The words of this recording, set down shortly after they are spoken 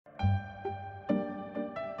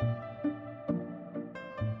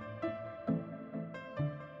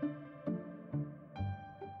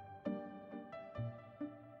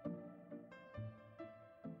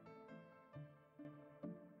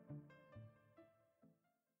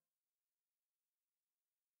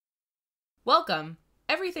Welcome!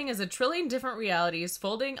 Everything is a trillion different realities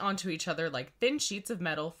folding onto each other like thin sheets of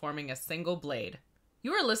metal forming a single blade.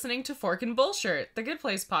 You are listening to Forkin Bullshirt, the Good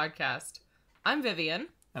Place podcast. I'm Vivienne.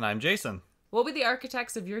 And I'm Jason. We'll be the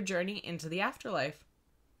architects of your journey into the afterlife.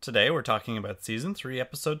 Today we're talking about Season 3,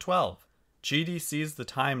 Episode 12, Chidi Sees the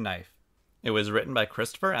Time Knife. It was written by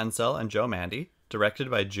Christopher Ensel and Joe Mandy,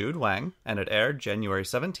 directed by Jude Wang, and it aired January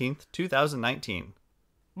 17th, 2019.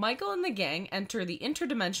 Michael and the gang enter the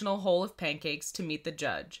interdimensional hole of pancakes to meet the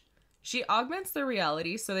judge. She augments their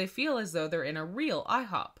reality so they feel as though they're in a real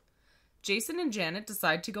IHOP. Jason and Janet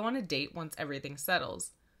decide to go on a date once everything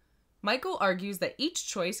settles. Michael argues that each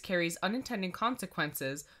choice carries unintended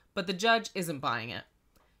consequences, but the judge isn't buying it.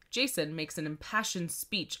 Jason makes an impassioned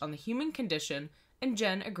speech on the human condition, and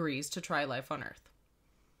Jen agrees to try life on Earth.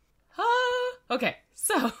 Okay,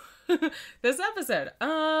 so, this episode.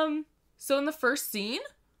 So in the first scene,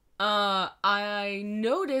 I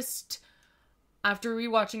noticed, after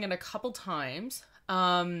rewatching it a couple times,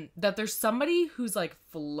 that there's somebody who's, like,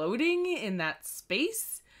 floating in that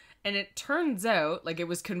space, and it turns out, like, it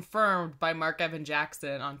was confirmed by Mark Evan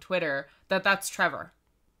Jackson on Twitter that that's Trevor.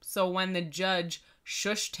 So when the judge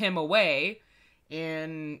shushed him away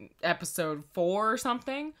in episode 4 or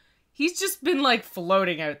something, he's just been, like,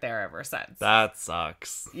 floating out there ever since. That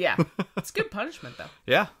sucks. Yeah. It's good punishment, though.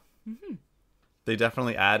 Yeah. Mm-hmm. They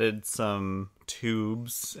definitely added some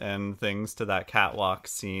tubes and things to that catwalk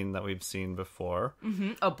scene that we've seen before.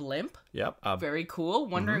 Mm-hmm. A blimp. Yep. Very cool.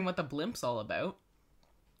 Wondering what the blimp's all about.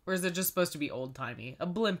 Or is it just supposed to be old-timey? A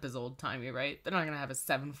blimp is old-timey, right? They're not going to have a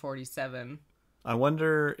 747. I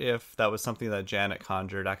wonder if that was something that Janet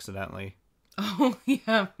conjured accidentally. Oh,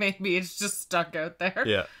 yeah, maybe. It's just stuck out there.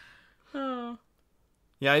 Yeah. Oh.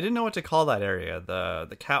 Yeah, I didn't know what to call that area.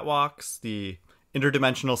 The catwalks, the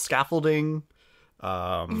interdimensional scaffolding,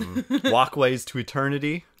 walkways to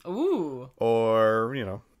eternity. Ooh. Or, you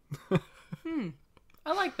know.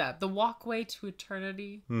 I like that. The walkway to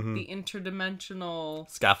eternity. Mm-hmm. The interdimensional...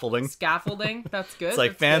 Scaffolding. That's good. It's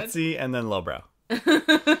like That's fancy good. And then lowbrow.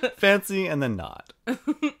 Fancy and then not.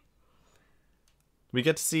 We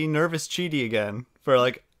get to see nervous Chidi again for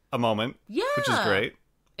like a moment. Yeah. Which is great.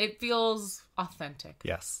 It feels authentic.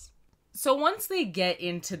 Yes. So once they get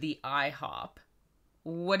into the IHOP,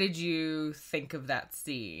 what did you think of that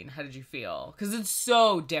scene? How did you feel? Because it's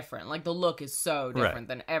so different. Like, the look is so different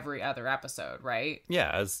than every other episode, right? Yeah,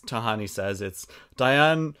 as Tahani says, it's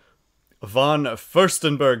Diane von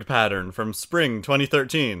Furstenberg pattern from spring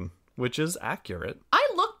 2013, which is accurate. I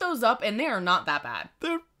looked those up, and they are not that bad.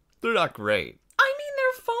 They're not great. I mean,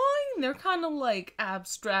 they're fine. They're kind of, like,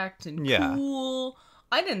 abstract and cool.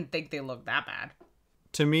 I didn't think they looked that bad.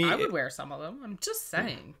 To me... I would wear some of them. I'm just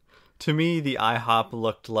saying. To me, the IHOP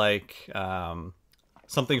looked like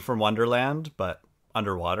something from Wonderland, but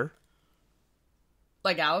underwater.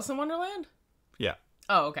 Like Alice in Wonderland? Yeah.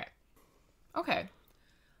 Oh, okay. Okay.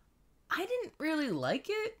 I didn't really like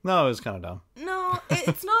it. No, it was kind of dumb. No,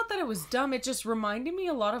 it's not that it was dumb. It just reminded me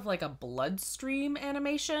a lot of, like, a Bloodstream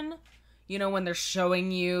animation. You know, when they're showing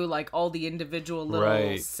you, like, all the individual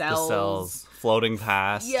little cells. The cells floating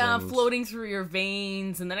past. Yeah, floating through your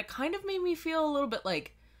veins. And then it kind of made me feel a little bit,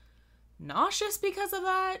 like, nauseous because of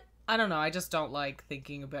that. I don't know. I just don't like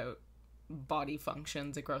thinking about body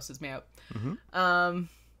functions. It grosses me out. Mm-hmm.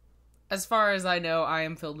 As far as I know, I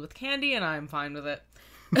am filled with candy and I'm fine with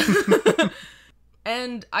it.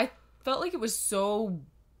 And I felt like it was so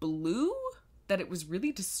blue that it was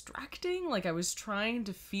really distracting. Like, I was trying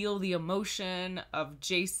to feel the emotion of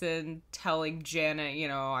Jason telling Janet, you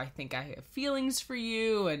know, I think I have feelings for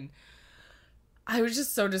you. And I was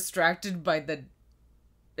just so distracted by the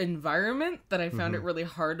environment that I found it really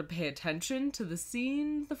hard to pay attention to the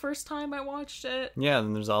scene the first time I watched it. Yeah,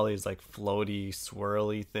 and there's all these, like, floaty,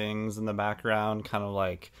 swirly things in the background, kind of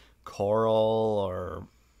like coral or,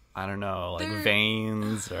 I don't know, like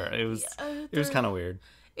veins. Or it was kind of weird.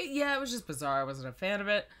 It was just bizarre. I wasn't a fan of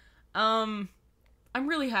it. I'm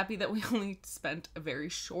really happy that we only spent a very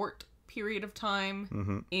short period of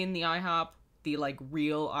time in the IHOP, the, like,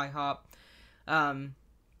 real IHOP.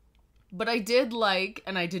 But I did like,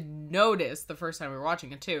 and I did notice the first time we were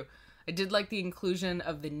watching it too, I did like the inclusion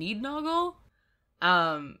of the Need Noggle.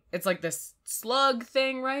 It's like this slug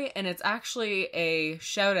thing, right? And it's actually a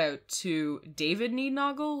shout out to David Need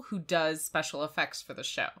Noggle, who does special effects for the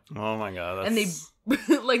show. Oh my god. And they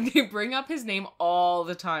they bring up his name all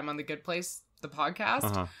the time on The Good Place, the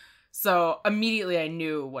podcast. So immediately I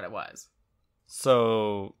knew what it was.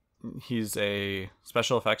 So he's a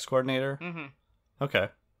special effects coordinator? Mm-hmm. Okay.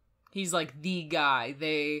 He's like the guy.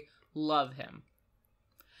 They love him.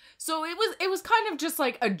 So it was kind of just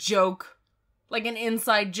like a joke like an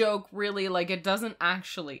inside joke, really. Like, it doesn't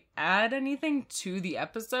actually add anything to the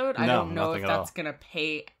episode. I don't know if that's going to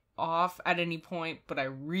pay off at any point, but I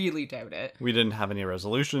really doubt it. We didn't have any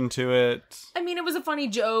resolution to it. I mean, it was a funny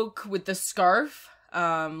joke with the scarf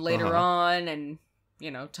later on, and,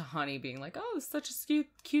 you know, Tahani being like, oh, it's such a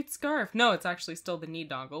cute scarf. No, it's actually still the knee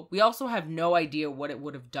dongle. We also have no idea what it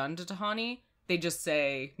would have done to Tahani. They just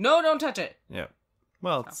say, no, don't touch it. Yeah.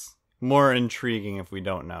 Well, it's more intriguing if we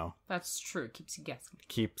don't know. That's true. Keeps you guessing.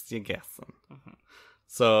 Keeps you guessing. Mm-hmm.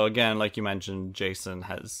 So, again, like you mentioned, Jason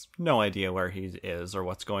has no idea where he is or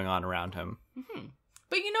what's going on around him. Mm-hmm.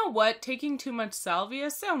 But you know what? Taking too much salvia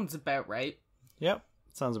sounds about right. Yep.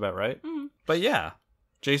 Sounds about right. Mm-hmm. But yeah,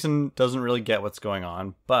 Jason doesn't really get what's going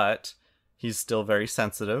on, but he's still very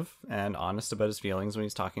sensitive and honest about his feelings when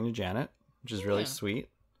he's talking to Janet, which is really sweet.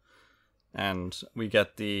 And we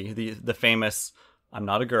get the famous "I'm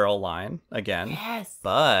not a girl" line again. Yes.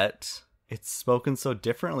 But it's spoken so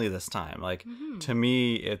differently this time. Like, to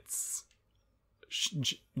me, it's...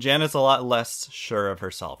 Janet's a lot less sure of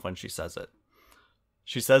herself when she says it.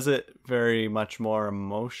 She says it very much more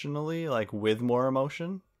emotionally, like, with more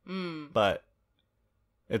emotion. But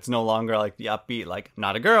it's no longer, like, the upbeat, like,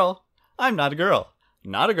 not a girl. I'm not a girl.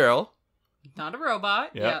 Not a girl. Not a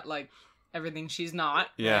robot. Yep. Yeah, like, everything she's not.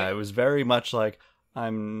 Yeah, right? It was very much like,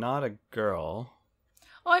 I'm not a girl.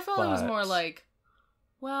 Oh, I felt it was more like,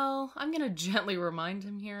 well, I'm going to gently remind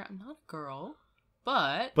him here, I'm not a girl,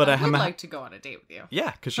 but I would like to go on a date with you.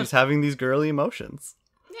 Yeah, because she's having these girly emotions.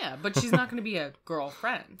 Yeah, but she's not going to be a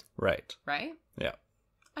girlfriend. Right. Right? Yeah.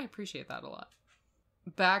 I appreciate that a lot.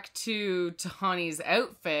 Back to Tahani's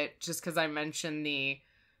outfit, just because I mentioned the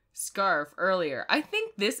scarf earlier. I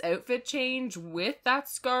think this outfit change with that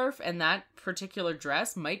scarf and that particular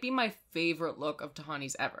dress might be my favorite look of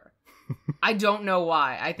Tahani's ever. I don't know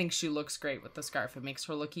why. I think she looks great with the scarf. It makes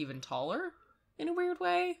her look even taller in a weird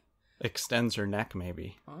way. Extends her neck,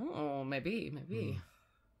 maybe. Oh, maybe.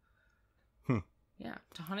 Hmm. Yeah,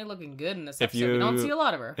 Tahani looking good in this episode. We don't see a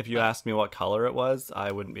lot of her. If you asked me what color it was,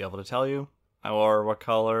 I wouldn't be able to tell you. Or what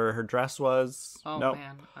color her dress was. Oh, nope.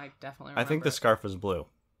 Man. I definitely remember I think the scarf was blue,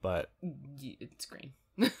 but... It's green.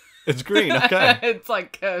 It's green, okay. It's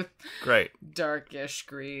like a great darkish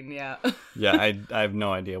green, yeah. Yeah, I have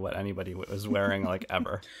no idea what anybody was wearing, like,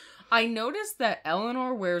 ever. I noticed that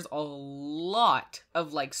Eleanor wears a lot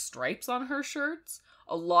of, like, stripes on her shirts.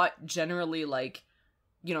 A lot generally, like,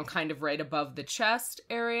 you know, kind of right above the chest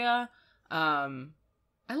area.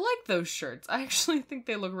 I like those shirts. I actually think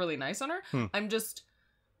they look really nice on her. I'm just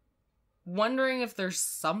wondering if there's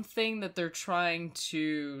something that they're trying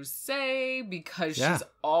to say because she's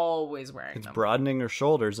always wearing them. It's broadening her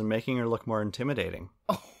shoulders and making her look more intimidating.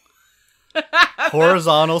 Oh.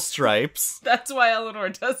 Horizontal stripes. That's why Eleanor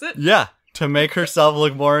does it? Yeah, to make herself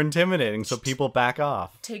look more intimidating so people back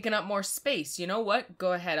off. Taking up more space. You know what?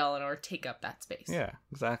 Go ahead, Eleanor. Take up that space. Yeah,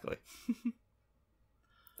 exactly.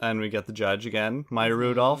 And we get the judge again. Maya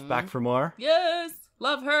Rudolph, back for more. Yes!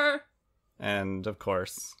 Love her! And, of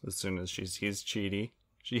course, as soon as she sees Chidi,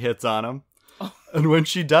 she hits on him. Oh. And when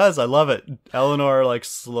she does, I love it. Eleanor, like,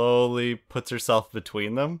 slowly puts herself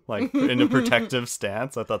between them, like, in a protective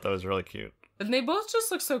stance. I thought that was really cute. And they both just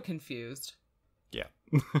look so confused. Yeah.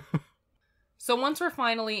 So once we're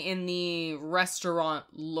finally in the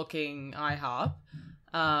restaurant-looking IHOP,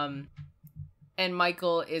 and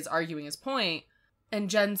Michael is arguing his point, and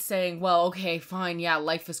Jen's saying, well, okay, fine, yeah,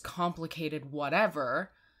 life is complicated, whatever.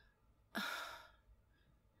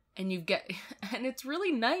 And and it's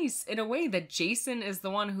really nice in a way that Jason is the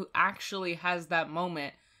one who actually has that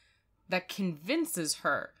moment that convinces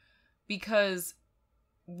her, because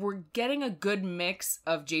we're getting a good mix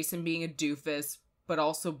of Jason being a doofus, but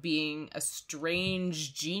also being a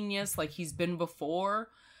strange genius like he's been before.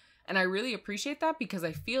 And I really appreciate that because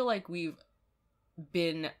I feel like we've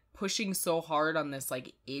been pushing so hard on this,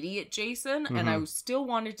 like, idiot Jason, and I still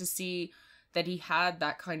wanted to see that he had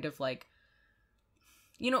that kind of, like,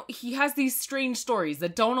 you know, he has these strange stories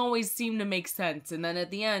that don't always seem to make sense, and then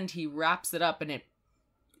at the end, he wraps it up, and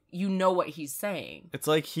you know what he's saying. It's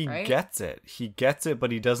like he gets it. He gets it,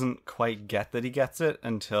 but he doesn't quite get that he gets it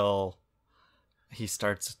until he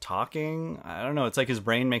starts talking. I don't know. It's like his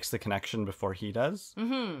brain makes the connection before he does,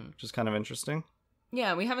 which is kind of interesting.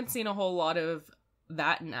 Yeah, we haven't seen a whole lot of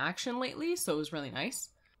that in action lately, so it was really nice.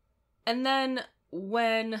 And then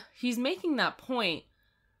when he's making that point,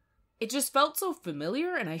 it just felt so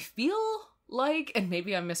familiar, and I feel like, and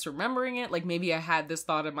maybe I'm misremembering it, like maybe I had this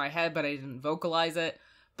thought in my head, but I didn't vocalize it,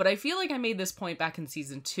 but I feel like I made this point back in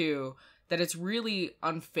season 2, that it's really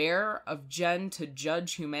unfair of Jen to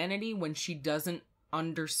judge humanity when she doesn't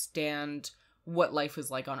understand what life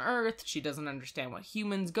is like on Earth. She doesn't understand what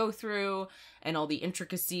humans go through and all the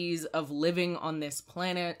intricacies of living on this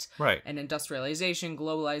planet. Right. And industrialization,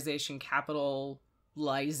 globalization,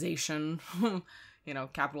 capitalization,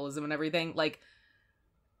 capitalism and everything. Like,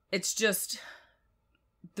 it's just,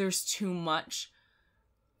 there's too much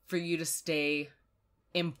for you to stay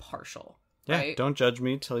impartial. Yeah, right? Don't judge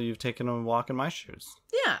me till you've taken a walk in my shoes.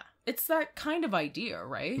 Yeah. It's that kind of idea,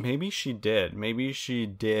 right? Maybe she did. Maybe she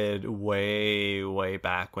did way, way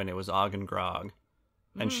back when it was Og and Grog.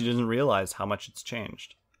 And she doesn't realize how much it's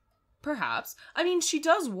changed. Perhaps. I mean, she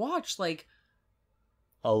does watch, like...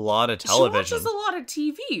 a lot of television. She watches a lot of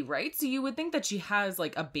TV, right? So you would think that she has,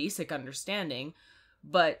 like, a basic understanding.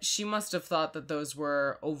 But she must have thought that those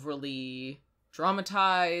were overly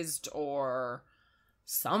dramatized or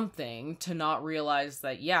something to not realize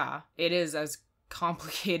that, yeah, it is as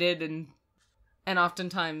complicated and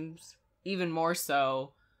oftentimes even more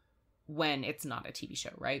so when it's not a TV show,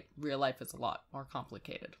 right? Real life is a lot more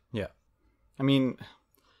complicated. Yeah. I mean,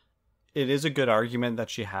 it is a good argument that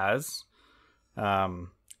she has.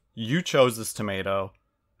 You chose this tomato.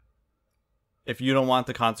 If you don't want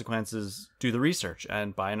the consequences, do the research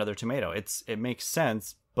and buy another tomato. It makes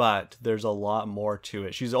sense, but there's a lot more to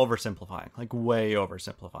it. She's oversimplifying, like way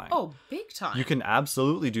oversimplifying. Oh, big time. You can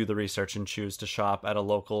absolutely do the research and choose to shop at a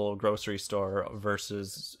local grocery store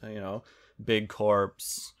versus, big corps,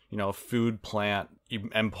 food plant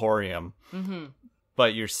emporium. Mm-hmm.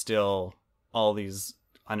 But you're still, all these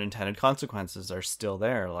unintended consequences are still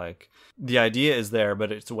there. Like, the idea is there,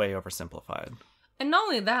 but it's way oversimplified. And not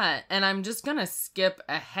only that, and I'm just gonna skip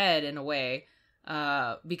ahead in a way,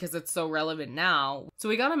 because it's so relevant now. So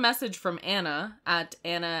we got a message from Anna at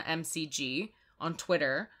AnnaMCG on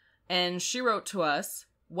Twitter, and she wrote to us,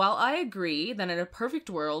 "While I agree that in a perfect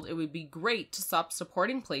world it would be great to stop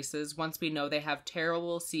supporting places once we know they have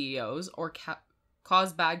terrible CEOs or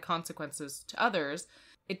cause bad consequences to others,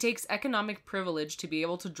 it takes economic privilege to be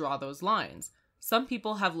able to draw those lines. Some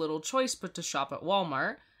people have little choice but to shop at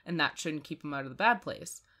Walmart, and that shouldn't keep them out of the bad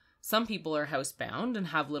place. Some people are housebound and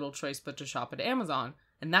have little choice but to shop at Amazon,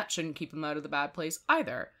 and that shouldn't keep them out of the bad place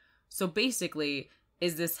either. So basically,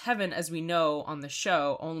 is this heaven as we know on the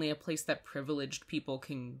show only a place that privileged people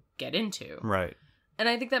can get into?" Right. And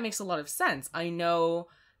I think that makes a lot of sense. I know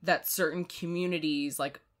that certain communities,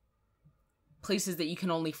 like places that you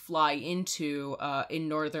can only fly into in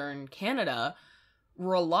northern Canada,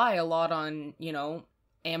 rely a lot on,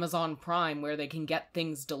 Amazon Prime, where they can get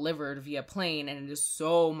things delivered via plane, and it is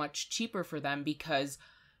so much cheaper for them because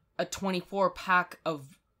a 24 pack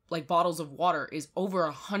of bottles of water is over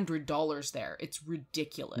 $100 there. It's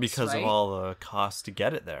ridiculous because of all the costs to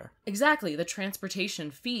get it there. Exactly. The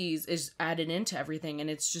transportation fees is added into everything, and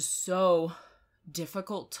it's just so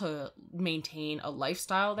difficult to maintain a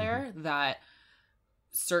lifestyle there that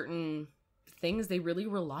certain things, they really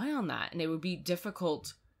rely on that, and it would be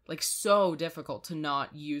difficult, so difficult to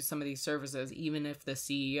not use some of these services, even if the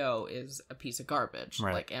CEO is a piece of garbage,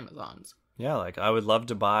 right, like Amazon's. Yeah, I would love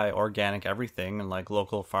to buy organic everything and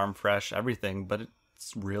local farm fresh everything, but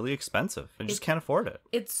it's really expensive. I just can't afford it.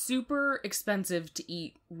 It's super expensive to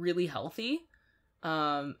eat really healthy,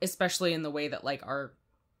 especially in the way that our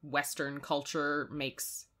Western culture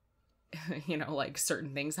makes,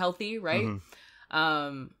 certain things healthy, right?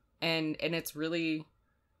 Mm-hmm. And it's really...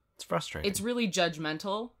 it's frustrating. It's really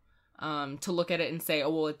judgmental to look at it and say, oh,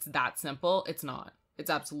 well, it's that simple. It's not. It's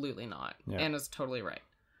absolutely not. Yeah. Anna's totally right.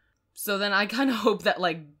 So then I kind of hope that,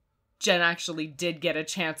 Jen actually did get a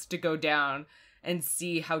chance to go down and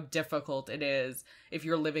see how difficult it is if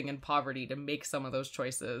you're living in poverty to make some of those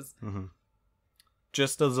choices. Mm-hmm.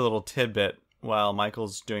 Just as a little tidbit, while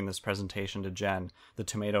Michael's doing this presentation to Jen, the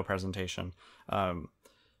tomato presentation,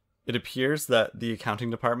 it appears that the accounting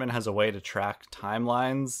department has a way to track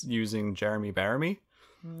timelines using Jeremy Bearimy.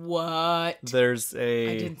 What? I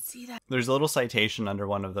didn't see that. There's a little citation under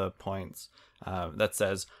one of the points that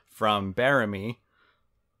says, from Bearimy,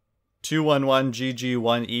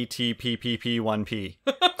 211GG1ETPPP1P.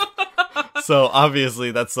 So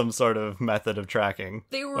obviously that's some sort of method of tracking.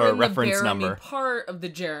 They were or in reference the Bearimy number. Part of the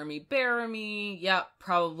Jeremy Bearimy. Yep,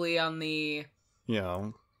 probably on the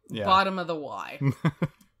bottom of the Y.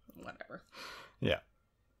 Whatever. Yeah.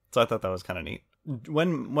 So I thought that was kind of neat.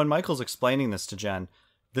 When Michael's explaining this to Jen,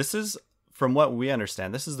 this is, from what we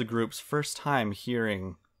understand, this is the group's first time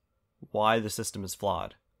hearing why the system is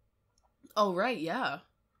flawed. Oh, right, yeah.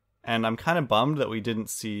 And I'm kind of bummed that we didn't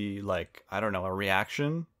see, a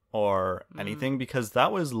reaction or anything, because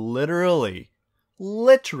that was literally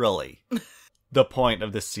the point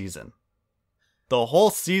of this season. The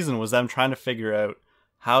whole season was them trying to figure out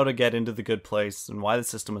how to get into the good place and why the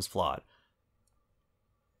system is flawed.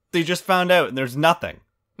 They just found out and there's nothing.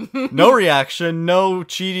 No reaction, no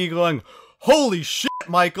Chidi going, holy shit,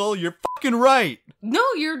 Michael, you're fucking right. No,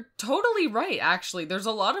 you're totally right, actually. There's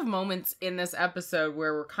a lot of moments in this episode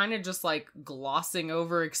where we're kind of just like glossing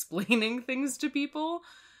over explaining things to people.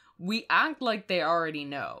 We act like they already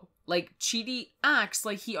know. Like, Chidi acts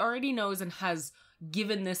like he already knows and has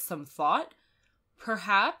given this some thought.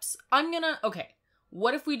 Perhaps, okay,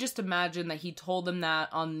 what if we just imagine that he told them that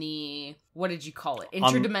on the, what did you call it?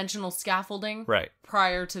 Interdimensional scaffolding? Right.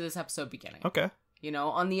 Prior to this episode beginning. Okay. You know,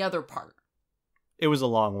 on the other part. It was a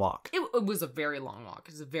long walk. It was a very long walk.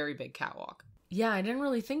 It was a very big catwalk. Yeah, I didn't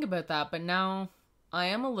really think about that, but now I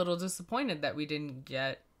am a little disappointed that we didn't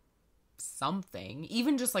get something.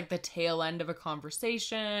 Even just like the tail end of a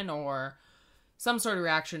conversation or some sort of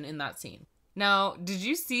reaction in that scene. Now, did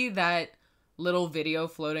you see that little video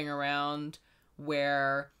floating around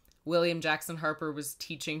where William Jackson Harper was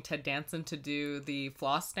teaching Ted Danson to do the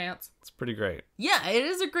floss dance? It's pretty great. Yeah, it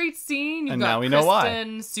is a great scene. You've and got now we Kristen know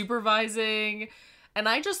why. Supervising. And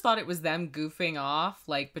I just thought it was them goofing off,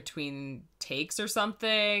 like, between takes or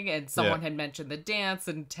something. And someone had mentioned the dance,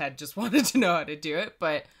 and Ted just wanted to know how to do it.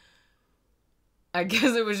 But I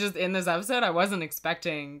guess it was just in this episode. I wasn't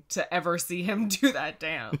expecting to ever see him do that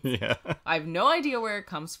dance. Yeah. I have no idea where it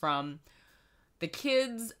comes from. The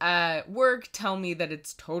kids at work tell me that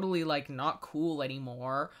it's totally, like, not cool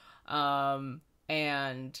anymore. And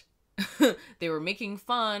they were making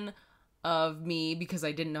fun of me because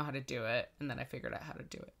I didn't know how to do it, and then I figured out how to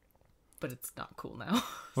do it. But it's not cool now.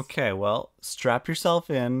 Okay, well, strap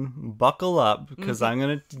yourself in, buckle up, because I'm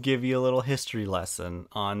going to give you a little history lesson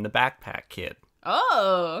on the Backpack Kid.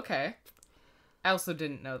 Oh, okay. I also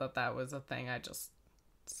didn't know that that was a thing. I just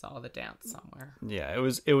saw the dance somewhere. Yeah,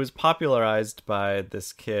 it was popularized by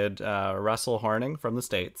this kid, Russell Horning from the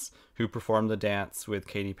States, who performed the dance with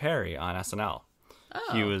Katy Perry on SNL.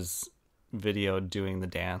 Oh. He was videoed doing the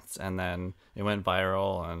dance, and then it went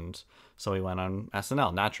viral, and so he went on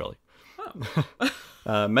SNL naturally.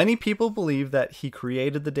 Oh. Many people believe that he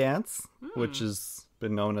created the dance, which has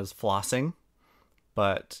been known as flossing,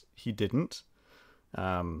 but he didn't.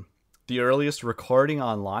 The earliest recording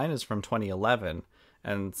online is from 2011,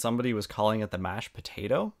 and somebody was calling it the mashed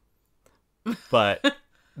potato, but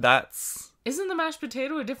that's... Isn't the mashed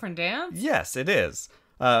potato a different dance? Yes, it is.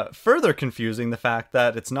 Further confusing the fact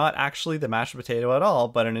that it's not actually the mashed potato at all,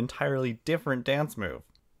 but an entirely different dance move.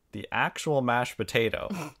 The actual mashed potato.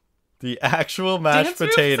 The actual mashed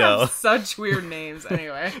potato. Moves have such weird names,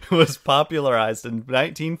 anyway. Was popularized in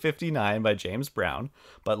 1959 by James Brown,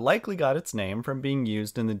 but likely got its name from being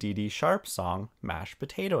used in the Dee Dee Sharp song Mashed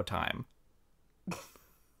Potato Time.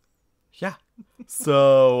 Yeah.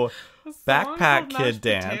 So, Backpack Kid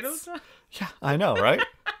dance. Yeah, I know, right?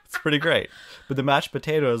 It's pretty great. But the mashed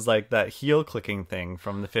potato is like that heel clicking thing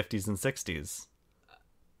from the 50s and 60s.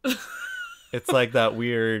 It's like that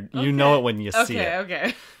weird, you know it when you see it.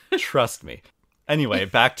 Okay. Trust me. Anyway,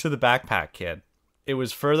 back to the Backpack Kid. It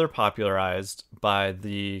was further popularized by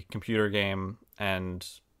the computer game and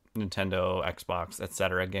Nintendo, Xbox,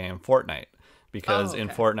 etc. game Fortnite. Because in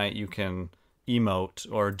Fortnite you can emote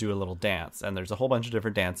or do a little dance, and there's a whole bunch of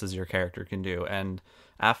different dances your character can do. And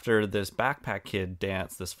after this Backpack Kid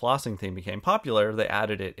dance, this flossing thing became popular, they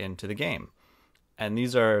added it into the game. And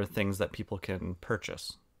these are things that people can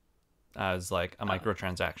purchase as like a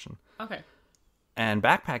microtransaction. Okay. And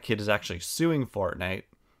Backpack Kid is actually suing Fortnite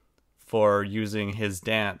for using his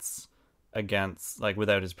dance against, like,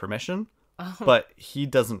 without his permission. Oh. But he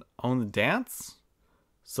doesn't own the dance.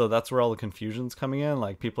 So that's where all the confusion's coming in.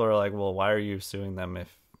 Like, people are like, well, why are you suing them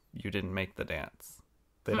if you didn't make the dance?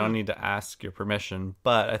 They don't need to ask your permission.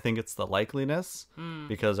 But I think it's the likeliness,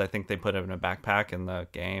 because I think they put it in a backpack in the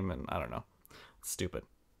game, and I don't know. It's stupid.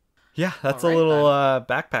 Yeah, that's a little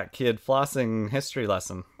Backpack Kid flossing history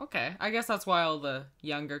lesson. Okay, I guess that's why all the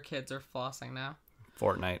younger kids are flossing now.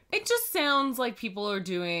 Fortnite. It just sounds like people are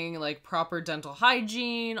doing, like, proper dental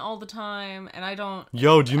hygiene all the time, and I don't...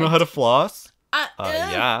 Yo, do you know how to floss?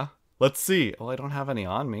 Yeah. Let's see. Oh, I don't have any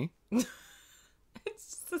on me.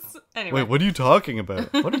 Anyway. Wait, what are you talking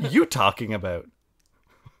about? What are you talking about?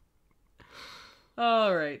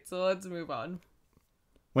 Alright, so let's move on.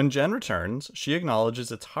 When Jen returns, she acknowledges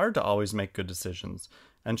it's hard to always make good decisions,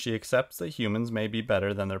 and she accepts that humans may be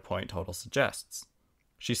better than their point total suggests.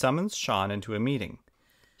 She summons Sean into a meeting.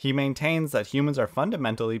 He maintains that humans are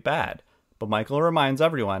fundamentally bad, but Michael reminds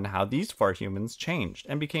everyone how these 4 humans changed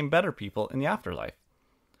and became better people in the afterlife.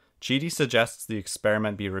 Chidi suggests the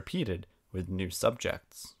experiment be repeated with new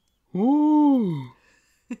subjects. Ooh.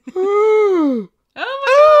 Oh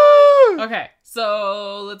my god! Okay,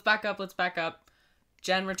 so let's back up.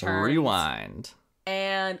 Jen returns. Rewind.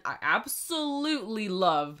 And I absolutely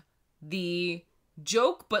love the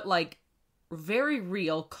joke, but like very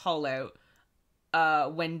real call out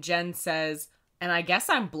when Jen says, and I guess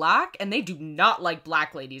I'm black, and they do not like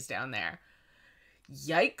black ladies down there.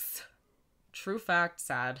 Yikes. True fact,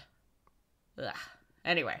 sad. Ugh.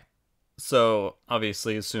 Anyway. So,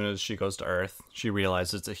 obviously, as soon as she goes to Earth, she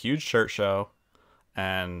realizes it's a huge shirt show,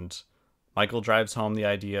 and Michael drives home the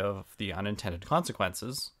idea of the unintended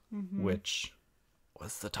consequences, which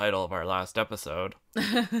was the title of our last episode.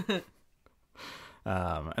 And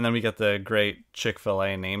then we get the great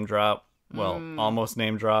Chick-fil-A name drop. Well, almost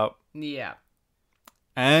name drop. Yeah.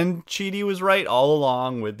 And Chidi was right all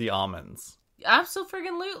along with the almonds.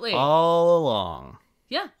 Absolutely. All along.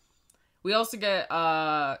 Yeah. We also get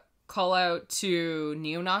call out to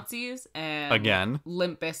neo-Nazis and again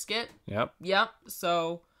Limp Bizkit. Yep.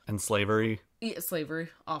 So and slavery. Yeah, slavery,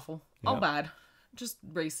 awful. Yep. All bad. Just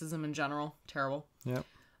racism in general, terrible. Yep.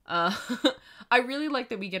 I really like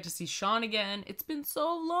that we get to see Sean again. It's been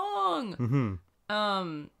so long.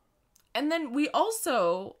 And then we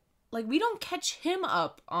also we don't catch him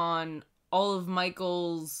up on all of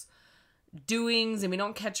Michael's doings, and we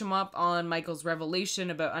don't catch him up on Michael's revelation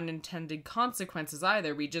about unintended consequences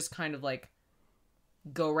either. We just kind of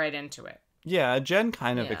go right into it. Yeah, Jen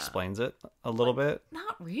kind of explains it a little bit.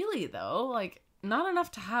 Not really though. Not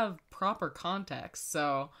enough to have proper context.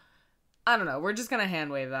 So I don't know. We're just gonna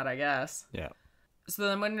hand wave that, I guess. Yeah. So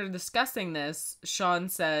then when they're discussing this, Sean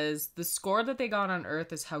says the score that they got on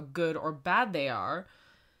Earth is how good or bad they are.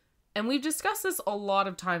 And we've discussed this a lot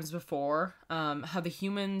of times before, how the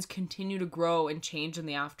humans continue to grow and change in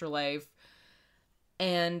the afterlife,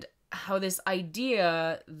 and how this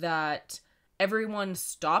idea that everyone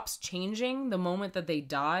stops changing the moment that they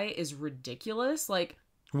die is ridiculous.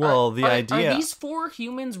 Well, the idea... Are these 4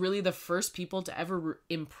 humans really the first people to ever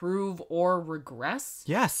improve or regress?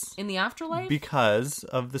 Yes. In the afterlife? Because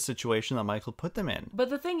of the situation that Michael put them in. But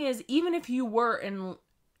the thing is, even if you were in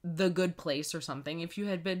the good place or something, if you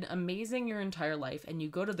had been amazing your entire life and you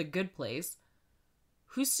go to the good place,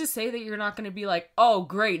 who's to say that you're not going to be like, oh,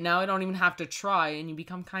 great, now I don't even have to try, and you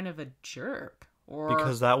become kind of a jerk? Or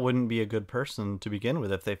because that wouldn't be a good person to begin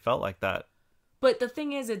with if they felt like that. But the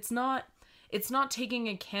thing is, it's not taking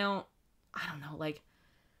account, I don't know,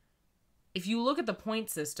 if you look at the point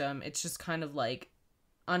system, it's just kind of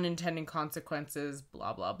unintended consequences,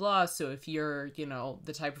 blah, blah, blah. So if you're,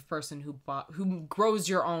 the type of person who grows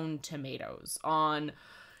your own tomatoes on,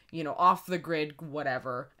 off the grid,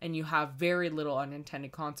 whatever, and you have very little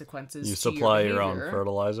unintended consequences. You supply your own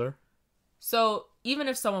fertilizer. So even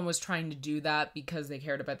if someone was trying to do that because they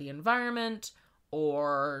cared about the environment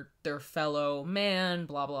or their fellow man,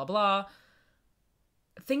 blah, blah, blah,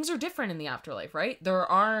 things are different in the afterlife, right? There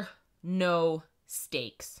are no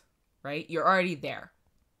stakes, right? You're already there.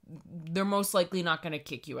 They're most likely not going to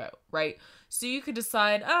kick you out, right? So you could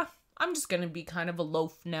decide, I'm just going to be kind of a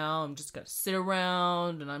loaf now. I'm just going to sit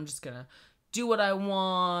around and I'm just going to do what I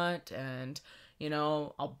want and,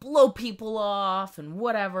 I'll blow people off and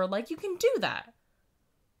whatever. You can do that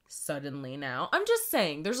suddenly now. I'm just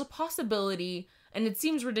saying there's a possibility, and it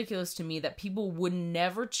seems ridiculous to me that people would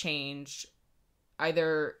never change,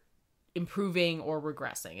 either improving or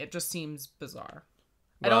regressing. It just seems bizarre.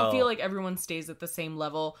 Well, I don't feel like everyone stays at the same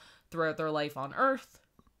level throughout their life on Earth.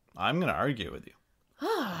 I'm going to argue with you.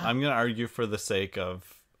 I'm going to argue for the sake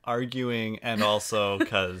of arguing, and also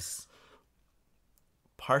because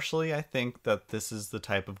partially I think that this is the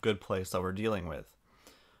type of good place that we're dealing with.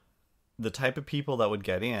 The type of people that would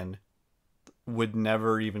get in would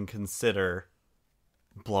never even consider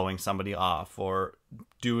blowing somebody off or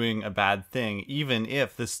doing a bad thing, even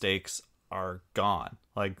if the stakes are gone.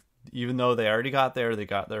 Even though they already got there, they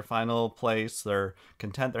got their final place, they're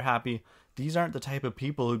content, they're happy. These aren't the type of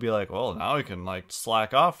people who'd be like, well, now I can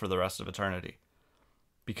slack off for the rest of eternity.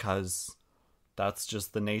 Because that's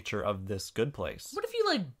just the nature of this good place. What if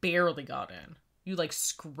you barely got in? You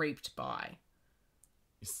scraped by.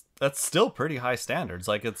 That's still pretty high standards.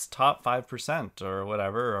 It's top 5% or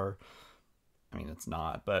whatever, or I mean, it's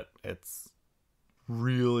not, but it's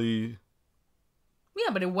really...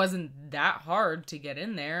 Yeah, but it wasn't that hard to get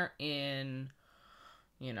in there in,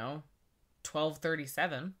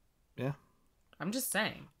 1237. Yeah. I'm just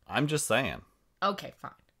saying. Okay,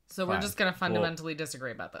 fine. So we're just going to fundamentally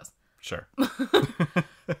disagree about this. Sure.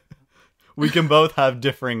 We can both have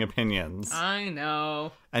differing opinions. I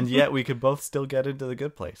know. And yet we could both still get into the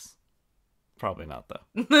good place. Probably not,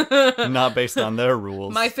 though. Not based on their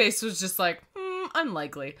rules. My face was just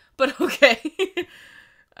unlikely. But okay.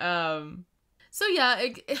 So yeah,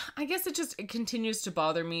 I guess it continues to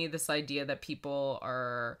bother me, this idea that people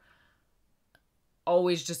are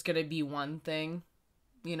always just going to be one thing,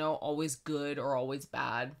 you know, always good or always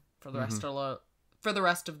bad for the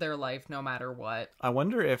rest of their life, no matter what. I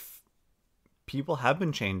wonder if people have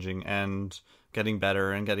been changing and getting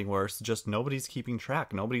better and getting worse. Just nobody's keeping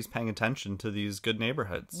track. Nobody's paying attention to these good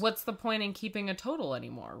neighborhoods. What's the point in keeping a total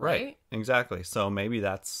anymore, right? Exactly. So maybe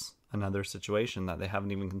that's another situation that they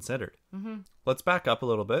haven't even considered. Mm-hmm. Let's back up a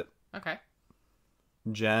little bit. Okay.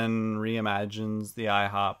 Jen reimagines the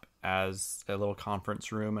IHOP as a little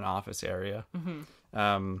conference room and office area. Mm-hmm.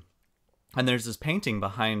 And there's this painting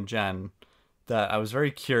behind Jen that I was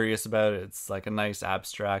very curious about. It's like a nice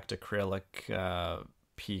abstract acrylic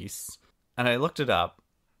piece. And I looked it up,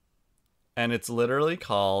 and it's literally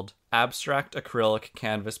called Abstract Acrylic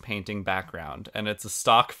Canvas Painting Background. And it's a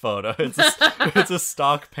stock photo. It's a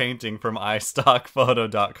stock painting from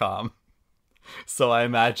iStockphoto.com. So I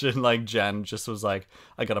imagine like Jen just was like,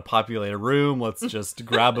 I gotta populate a room. Let's just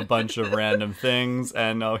grab a bunch of random things.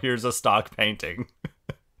 And oh, here's a stock painting.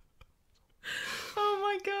 Oh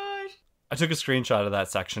my gosh. I took a screenshot of that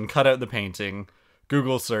section, cut out the painting,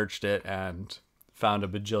 Google searched it, and found a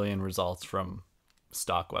bajillion results from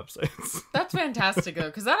stock websites. That's fantastic, though,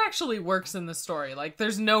 because that actually works in the story. Like,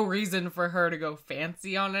 there's no reason for her to go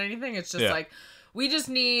fancy on anything. It's just like, we just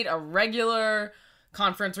need a regular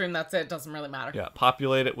conference room. That's it. Doesn't really matter. Yeah,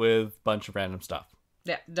 populate it with a bunch of random stuff.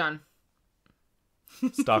 Yeah, done.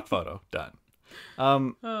 Stock photo, done.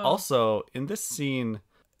 Also, in this scene,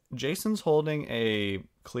 Jason's holding a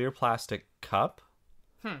clear plastic cup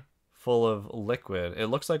full of liquid. It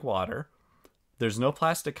looks like water. There's no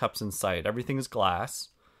plastic cups in sight. Everything is glass.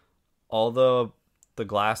 Although the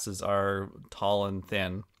glasses are tall and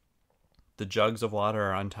thin, the jugs of water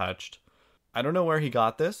are untouched. I don't know where he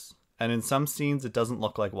got this. And in some scenes, it doesn't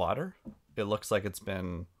look like water. It looks like it's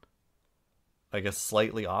been, like, a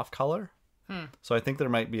slightly off color. So I think there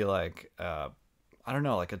might be, like, I don't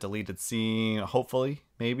know, like a deleted scene, hopefully,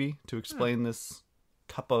 maybe, to explain this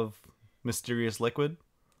cup of mysterious liquid.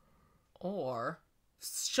 Or,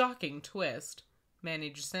 shocking twist, Manny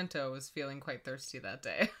Jacinto was feeling quite thirsty that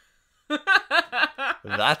day.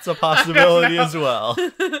 That's a possibility as well.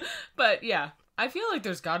 But yeah, I feel like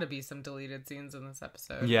there's got to be some deleted scenes in this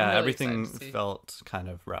episode. Yeah, really everything felt kind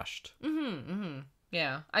of rushed.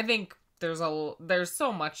 Yeah, I think there's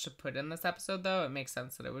so much to put in this episode, though. It makes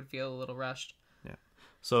sense that it would feel a little rushed. Yeah.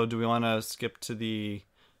 So do we want to skip to the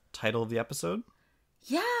title of the episode?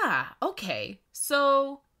 Yeah, okay.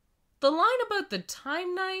 So the line about the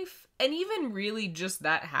time knife, and even really just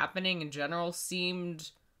that happening in general, seemed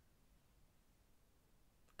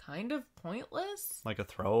kind of pointless. Like a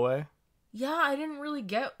throwaway? Yeah, I didn't really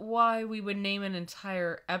get why we would name an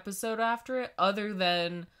entire episode after it, other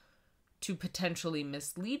than to potentially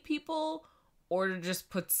mislead people, or to just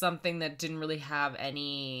put something that didn't really have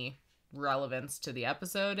any relevance to the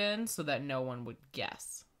episode in, so that no one would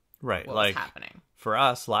guess right, what like was happening. For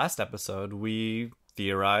us, last episode, we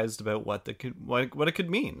theorized about what it could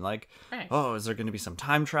mean. Like, right. Oh, is there going to be some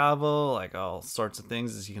time travel? Like, all sorts of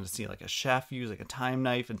things. Is he going to see, like, a chef use, like, a time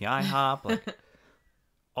knife in the IHOP? Like,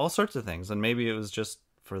 all sorts of things. And maybe it was just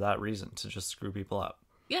for that reason, to just screw people up.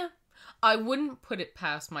 Yeah. I wouldn't put it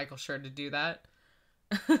past Michael Schur to do that.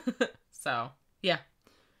 So, yeah.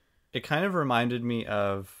 It kind of reminded me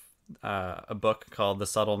of a book called The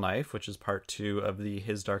Subtle Knife, which is part 2 of the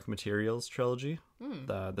His Dark Materials trilogy,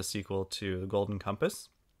 the sequel to The Golden Compass.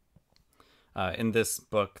 In this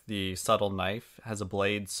book, the subtle knife has a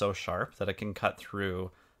blade so sharp that it can cut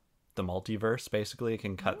through the multiverse, basically. It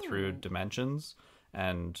can cut through dimensions,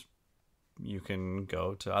 and you can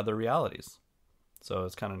go to other realities. So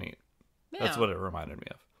it's kind of neat. Yeah. That's what it reminded me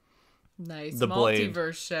of. Nice. The Multiverse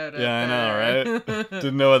blade. shout out. Yeah, I know, right?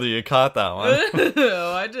 Didn't know whether you caught that one.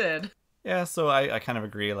 Oh, I did. Yeah, so I kind of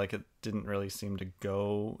agree. Like, it didn't really seem to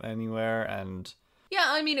go anywhere, and... Yeah,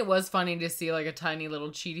 I mean, it was funny to see, like, a tiny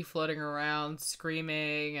little Chidi floating around,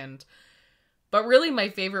 screaming, and... But really, my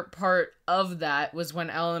favorite part of that was when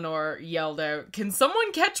Eleanor yelled out, "Can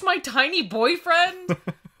someone catch my tiny boyfriend?"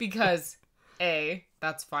 Because, A,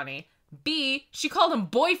 that's funny. B, she called him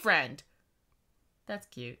boyfriend. That's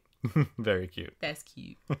cute. Very cute. That's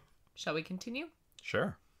cute. Shall we continue?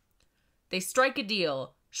 Sure. They strike a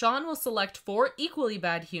deal. Sean will select 4 equally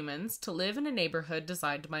bad humans to live in a neighborhood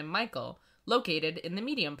designed by Michael, located in the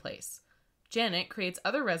Medium Place. Janet creates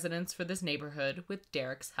other residents for this neighborhood with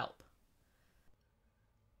Derek's help.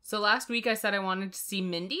 So last week I said I wanted to see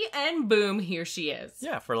Mindy, and boom, here she is.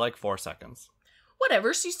 Yeah, for like 4 seconds.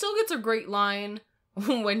 Whatever, she still gets a great line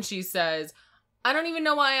when she says, "I don't even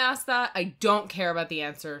know why I asked that. I don't care about the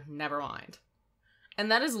answer. Never mind."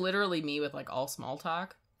 And that is literally me with, like, all small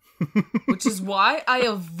talk. Which is why I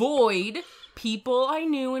avoid people I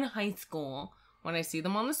knew in high school, when I see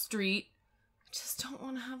them on the street, I just don't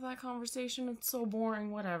want to have that conversation. It's so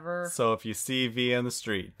boring, whatever. So if you see V in the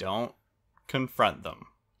street, don't confront them.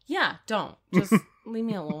 Yeah, don't. Just leave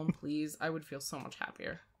me alone, please. I would feel so much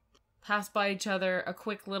happier. Pass by each other, a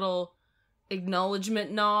quick little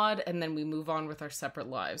acknowledgement nod, and then we move on with our separate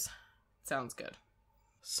lives. Sounds good.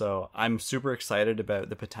 So I'm super excited about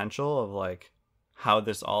the potential of like how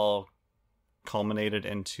this all culminated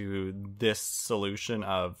into this solution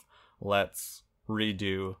of let's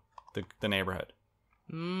redo the neighborhood.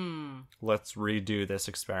 Let's redo this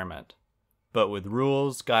experiment, but with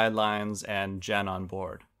rules, guidelines, and Jen on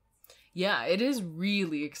board. Yeah, it is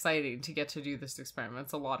really exciting to get to do this experiment.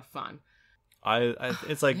 It's a lot of fun.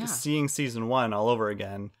 It's like seeing season 1 all over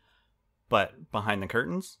again, but behind the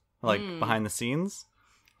curtains, like behind the scenes.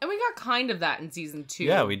 And we got kind of that in season 2.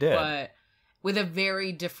 Yeah, we did. But with a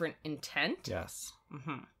very different intent. Yes.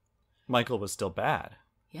 Michael was still bad.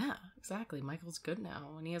 Yeah, exactly. Michael's good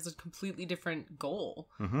now, and he has a completely different goal.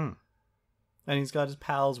 And he's got his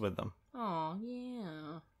pals with him. Oh,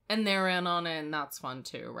 yeah. And they're in on it, and that's fun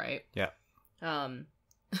too, right? Yeah. And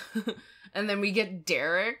then we get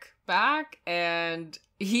Derek back, and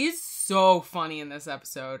he's so funny in this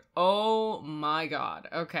episode. Oh my god.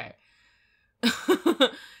 Okay.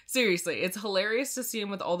 Seriously, it's hilarious to see him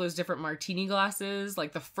with all those different martini glasses,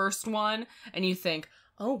 like the first one, and you think,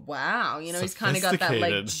 oh wow, you know, he's kind of got that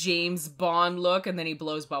like James Bond look, and then he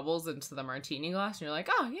blows bubbles into the martini glass, and you're like,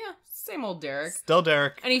 oh yeah, same old Derek. Still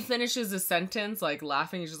Derek. And he finishes his sentence like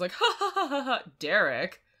laughing. He's just like, ha ha ha ha ha,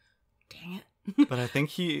 Derek. Dang it. But I think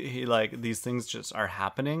he like these things just are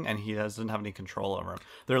happening, and he doesn't have any control over them.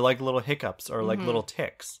 They're like little hiccups or like little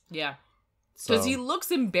ticks. Yeah. Because he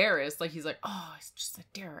looks embarrassed, like he's like, oh, I just said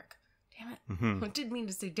Derek. Damn it. I didn't mean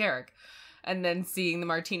to say Derek. And then seeing the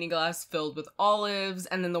martini glass filled with olives,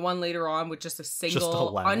 and then the one later on with just a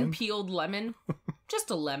single unpeeled lemon.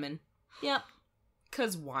 Just a lemon. Yep.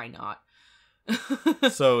 Because why not?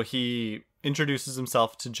 So he introduces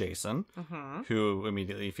himself to Jason, who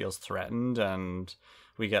immediately feels threatened, and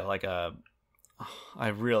we get like I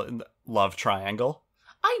really love triangle.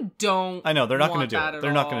 I know they're not going to do it.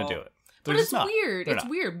 They're not going to do it. But it's weird. It's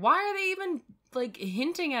weird. Why are they even like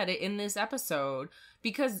hinting at it in this episode?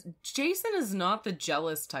 Because Jason is not the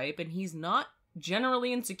jealous type, and he's not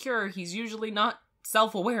generally insecure. He's usually not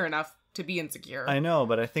self-aware enough to be insecure. I know,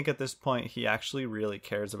 but I think at this point he actually really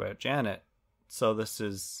cares about Janet. So this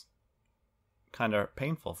is kind of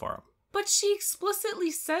painful for him. But she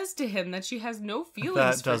explicitly says to him that she has no feelings for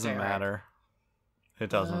Derek. That doesn't matter. It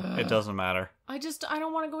doesn't. It doesn't matter. I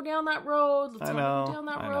don't want to go down that road. Let's not go down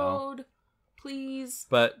that road. Please.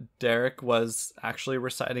 But Derek was actually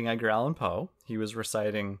reciting Edgar Allan Poe. He was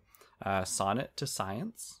reciting Sonnet to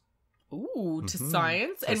Science. Ooh, to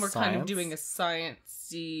science? And we're kind of doing a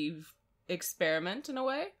science-y experiment in a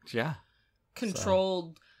way? Yeah.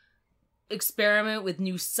 Controlled experiment with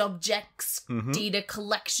new subjects, data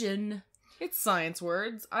collection. It's science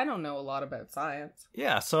words. I don't know a lot about science.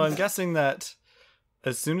 Yeah, so I'm guessing that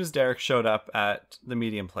as soon as Derek showed up at the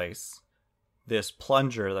medium place, this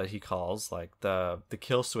plunger that he calls, like the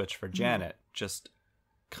kill switch for Janet, just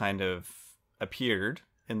kind of appeared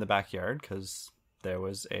in the backyard because there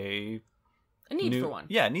was a need for one.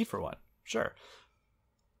 Yeah, a need for one. Sure.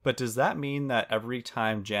 But does that mean that every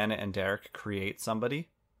time Janet and Derek create somebody,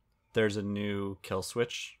 there's a new kill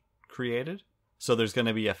switch created? So there's going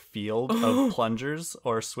to be a field of plungers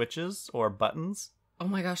or switches or buttons? Oh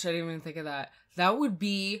my gosh, I didn't even think of that. That would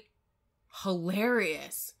be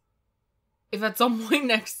hilarious. If at some point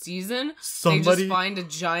next season, they just find a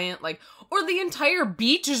giant, like, or the entire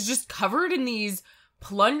beach is just covered in these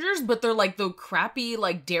plungers, but they're like the crappy,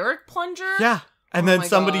 like, Derek plungers. Yeah. And then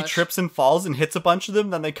somebody trips and falls and hits a bunch of them.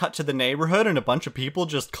 Then they cut to the neighborhood and a bunch of people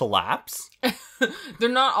just collapse. They're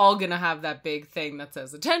not all going to have that big thing that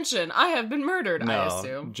says, attention, I have been murdered, no, I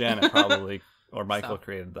assume. Janet probably, or Michael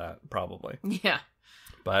created that, probably. Yeah.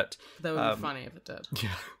 But that would be funny if it did.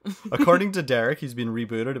 Yeah. According to Derek, he's been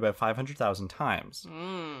rebooted about 500,000 times,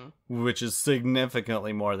 which is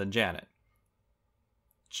significantly more than Janet.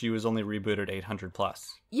 She was only rebooted 800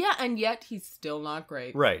 plus. Yeah, and yet he's still not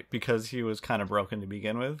great. Right, because he was kind of broken to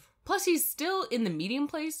begin with. Plus, he's still in the medium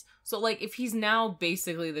place. So, like, if he's now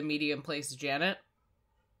basically the medium place Janet.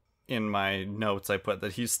 In my notes, I put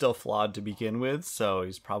that he's still flawed to begin with, so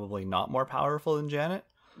he's probably not more powerful than Janet.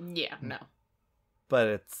 Yeah, no. But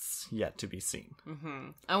it's yet to be seen.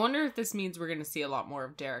 I wonder if this means we're going to see a lot more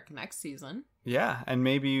of Derek next season. Yeah, and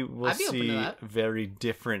maybe we'll see very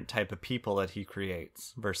different type of people that he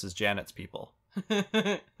creates versus Janet's people.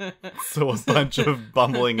 So a bunch of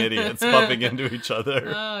bumbling idiots bumping into each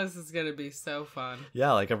other. Oh, this is gonna be so fun.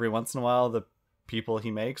 Yeah, like every once in a while, the people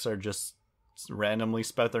he makes are just randomly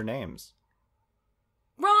spout their names.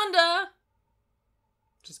 Rhonda!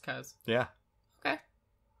 Just cuz. Yeah. Okay.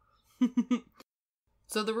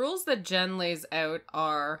 So the rules that Jen lays out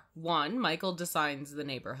are 1, Michael designs the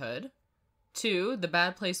neighborhood. 2, the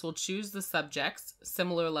bad place will choose the subjects,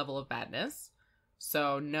 similar level of badness.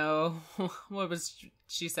 So no, what was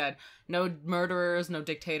she said? No murderers, no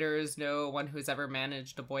dictators, no one who's ever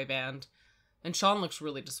managed a boy band. And Sean looks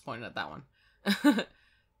really disappointed at that one.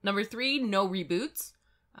 Number 3, no reboots.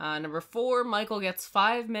 Number 4, Michael gets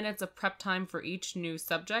 5 minutes of prep time for each new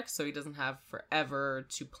subject, so he doesn't have forever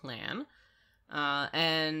to plan.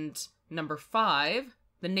 And number 5,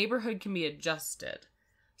 the neighborhood can be adjusted.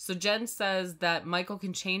 So Jen says that Michael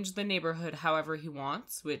can change the neighborhood however he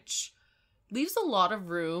wants, which leaves a lot of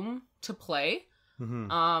room to play.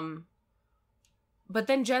 Mm-hmm. But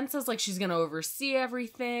then Jen says like she's gonna oversee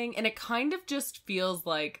everything, and it kind of just feels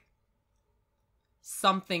like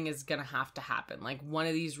something is gonna have to happen. Like one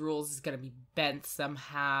of these rules is gonna be bent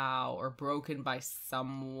somehow or broken by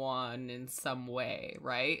someone in some way,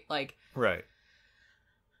 right? Like, right.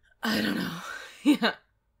 I don't know. Yeah.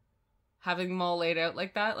 Having them all laid out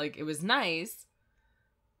like that, like, it was nice.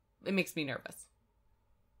 It makes me nervous.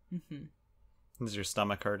 Mm-hmm. Is your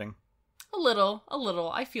stomach hurting? A little.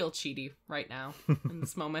 I feel Chidi right now in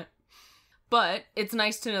this moment. But it's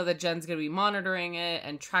nice to know that Jen's going to be monitoring it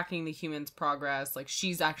and tracking the humans' progress. Like,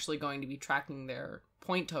 she's actually going to be tracking their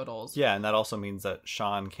point totals. Yeah, and that also means that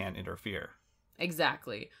Sean can't interfere.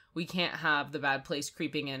 Exactly. We can't have the bad place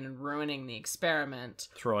creeping in and ruining the experiment.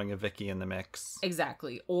 Throwing a Vicky in the mix.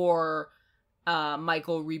 Exactly. Or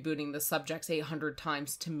Michael rebooting the subjects 800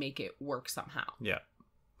 times to make it work somehow. Yeah.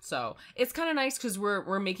 So it's kind of nice because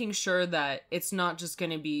we're making sure that it's not just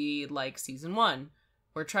going to be like season 1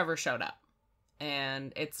 where Trevor showed up.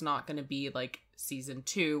 And it's not going to be like season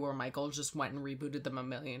 2 where Michael just went and rebooted them a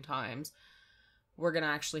million times. We're going to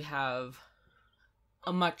actually have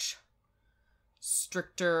a much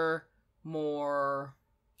stricter, more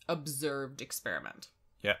observed experiment.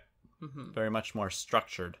 Yeah. Mm-hmm. Very much more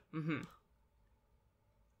structured. Mm-hmm.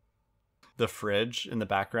 The fridge in the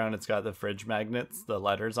background, it's got the fridge magnets, the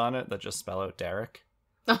letters on it that just spell out Derek.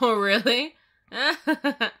 Oh, really?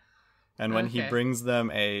 And when he brings them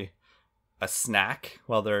a snack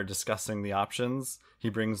while they're discussing the options, he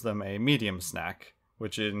brings them a medium snack,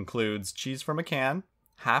 which includes cheese from a can,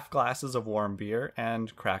 half glasses of warm beer,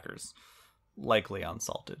 and crackers. Likely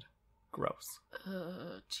unsalted. Gross.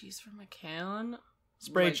 Cheese from a can?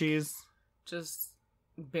 Spray like, cheese. Just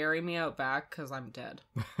bury me out back because I'm dead.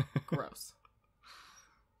 Gross.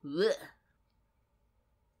 Blech.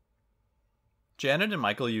 Janet and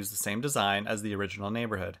Michael use the same design as the original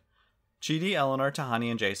neighborhood. Chidi, Eleanor,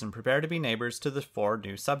 Tahani, and Jason prepare to be neighbors to the 4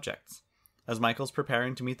 new subjects. As Michael's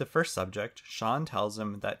preparing to meet the first subject, Sean tells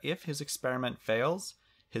him that if his experiment fails,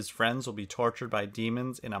 his friends will be tortured by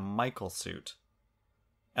demons in a Michael suit.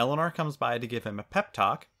 Eleanor comes by to give him a pep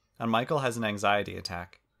talk, and Michael has an anxiety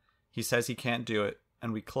attack. He says he can't do it,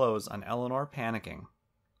 and we close on Eleanor panicking.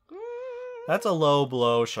 That's a low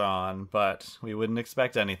blow, Sean, but we wouldn't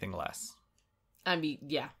expect anything less. I mean,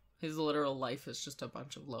 yeah. His literal life is just a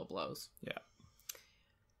bunch of low blows. Yeah.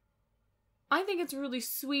 I think it's really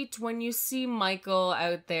sweet when you see Michael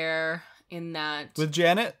out there in that... with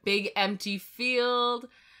Janet? Big empty field.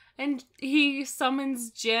 And he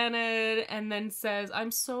summons Janet and then says,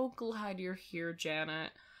 "I'm so glad you're here,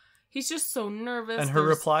 Janet." He's just so nervous. And her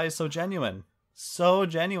reply is so genuine. So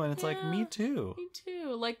genuine. It's like, me too. Me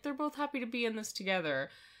too. Like, they're both happy to be in this together.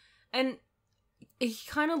 And he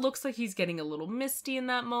kind of looks like he's getting a little misty in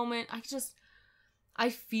that moment. I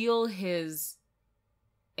feel his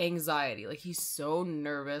anxiety. Like, he's so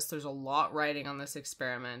nervous. There's a lot riding on this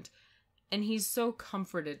experiment. And he's so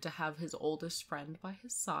comforted to have his oldest friend by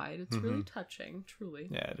his side. It's really touching, truly.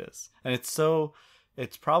 Yeah, it is. And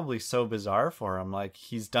it's probably so bizarre for him. Like,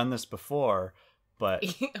 he's done this before, but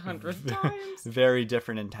 800 times. Very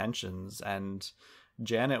different intentions. And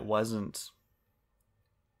Janet wasn't,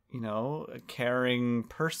 a caring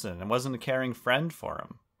person and wasn't a caring friend for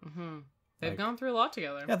him. Mm-hmm. They've gone through a lot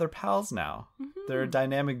together. Yeah, they're pals now. Mm-hmm. They're a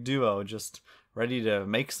dynamic duo, just ready to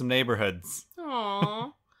make some neighborhoods.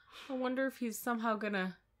 Aww. I wonder if he's somehow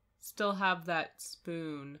gonna still have that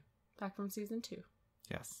spoon back from season 2.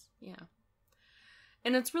 Yes. Yeah.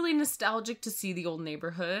 And it's really nostalgic to see the old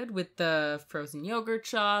neighborhood with the frozen yogurt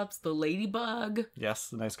shops, the ladybug.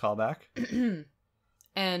 Yes, a nice callback.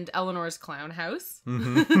 And Eleanor's clown house.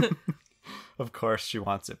 Mm-hmm. Of course she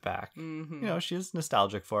wants it back. Mm-hmm. You know, she's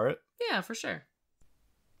nostalgic for it. Yeah, for sure.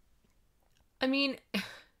 I mean,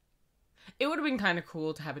 it would have been kind of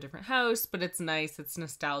cool to have a different house, but it's nice. It's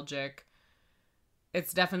nostalgic.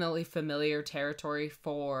 It's definitely familiar territory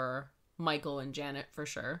for Michael and Janet, for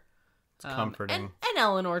sure. It's comforting. And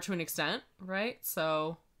Eleanor to an extent, right?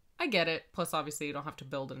 So I get it. Plus, obviously, you don't have to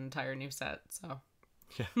build an entire new set. So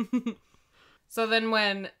Yeah. So then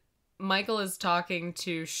when Michael is talking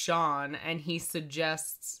to Sean and he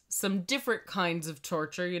suggests some different kinds of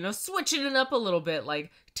torture, you know, switching it up a little bit,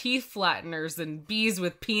 like teeth flatteners and bees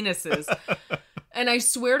with penises. And I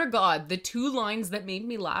swear to God, the two lines that made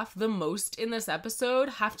me laugh the most in this episode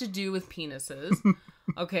have to do with penises.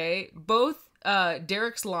 Okay? Both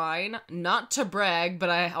Derek's line, not to brag, but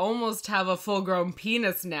I almost have a full-grown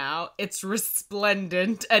penis now. It's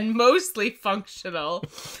resplendent and mostly functional.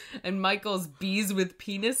 And Michael's bees with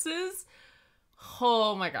penises.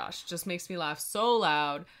 Oh my gosh, just makes me laugh so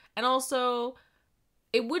loud. And also,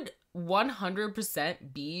 it would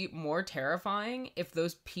 100% be more terrifying if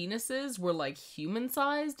those penises were like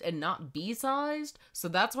human-sized and not bee-sized. So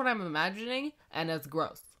that's what I'm imagining, and it's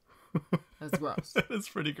gross. That's gross. It's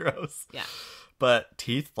pretty gross. Yeah. But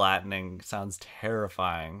teeth flattening sounds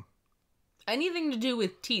terrifying. Anything to do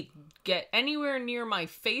with teeth, get anywhere near my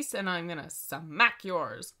face and I'm gonna smack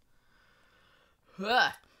yours.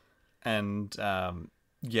 Ugh. And,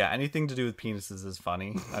 yeah, anything to do with penises is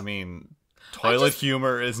funny. I mean, toilet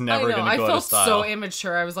humor is never going to go out of I felt style. so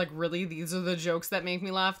immature. I was like, really? These are the jokes that make me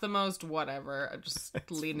laugh the most? Whatever. I just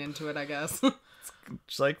lean into it, I guess.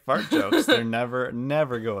 Just like fart jokes. They're never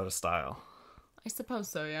go out of style. I suppose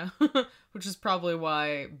so, yeah. Which is probably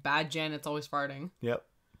why Bad Janet's always farting. Yep.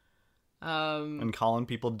 And calling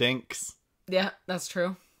people dinks. Yeah, that's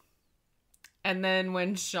true. And then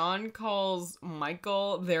when Sean calls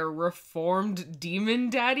Michael their reformed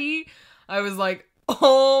demon daddy, I was like,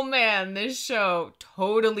 oh man, this show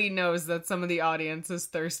totally knows that some of the audience is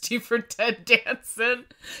thirsty for Ted Danson.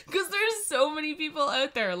 Because there's so many people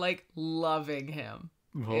out there, like, loving him.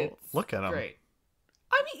 Well, look at him. Great.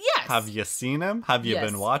 I mean, yes. Have you seen him? Have you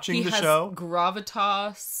been watching he the has show?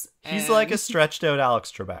 Gravitas. He's like a stretched out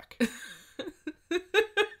Alex Trebek.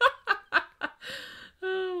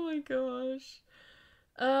 Oh my gosh.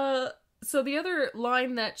 So the other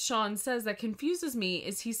line that Sean says that confuses me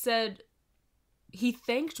is he said he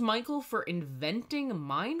thanked Michael for inventing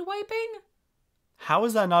mind wiping? How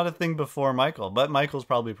is that not a thing before Michael? But Michael's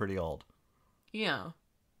probably pretty old. Yeah.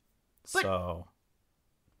 So.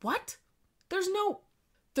 What?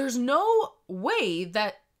 There's no way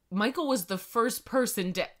that Michael was the first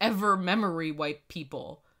person to ever memory wipe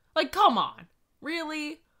people. Like, come on.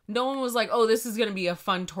 Really? No one was like, oh, this is going to be a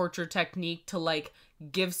fun torture technique to, like,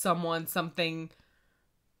 give someone something,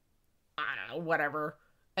 I don't know, whatever,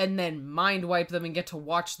 and then mind wipe them and get to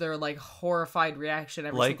watch their, like, horrified reaction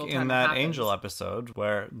every single time. Like in that Angel episode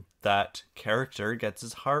where that character gets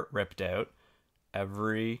his heart ripped out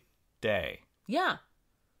every day. Yeah.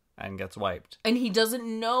 And gets wiped. And he doesn't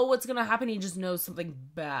know what's going to happen. He just knows something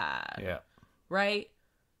bad. Yeah. Right?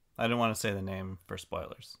 I didn't want to say the name for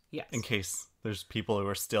spoilers. Yes. In case there's people who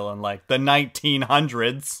are still in, like, the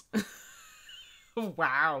 1900s.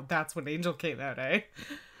 Wow, that's when Angel came out, eh?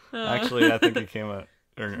 Actually, I think it came out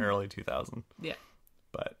in early 2000. Yeah.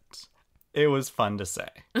 But it was fun to say.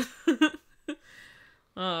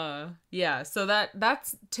 Yeah, so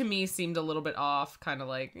that's to me seemed a little bit off, kind of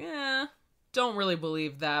like, don't really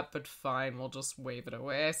believe that, but fine, we'll just wave it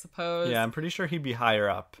away, I suppose. Yeah, I'm pretty sure he'd be higher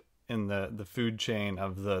up in the food chain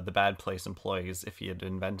of the bad place employees if he had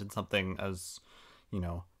invented something as, you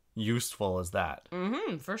know, useful as that.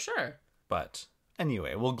 Mm-hmm, for sure. But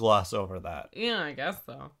anyway, we'll gloss over that. Yeah, I guess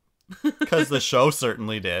so. Because the show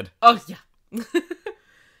certainly did. Oh, yeah.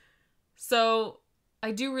 So,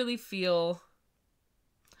 I do really feel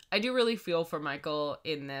for Michael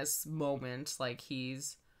in this moment. Like,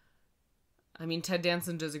 Ted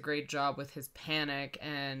Danson does a great job with his panic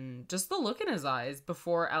and just the look in his eyes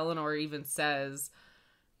before Eleanor even says,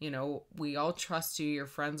 you know, we all trust you. Your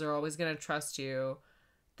friends are always going to trust you.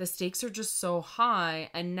 The stakes are just so high.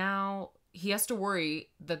 And now he has to worry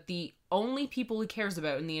that the only people he cares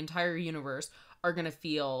about in the entire universe are going to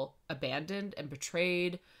feel abandoned and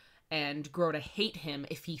betrayed and grow to hate him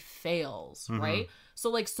if he fails, right? So,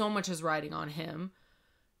 like, so much is riding on him.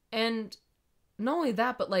 And not only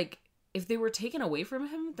that, but, like, if they were taken away from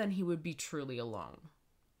him, then he would be truly alone.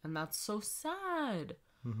 And that's so sad.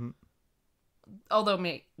 Mm-hmm.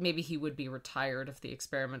 Although maybe he would be retired if the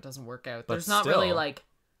experiment doesn't work out. But There's not still, really, like...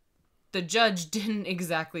 The judge didn't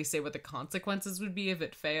exactly say what the consequences would be if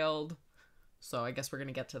it failed. So I guess we're going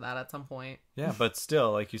to get to that at some point. Yeah, but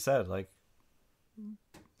still, like you said, like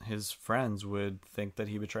his friends would think that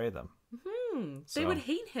he betrayed them. They would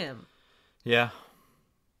hate him. Yeah.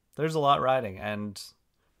 There's a lot riding, and...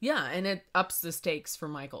 Yeah, and it ups the stakes for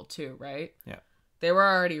Michael, too, right? Yeah. They were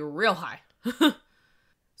already real high.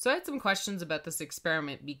 So I had some questions about this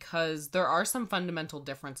experiment because there are some fundamental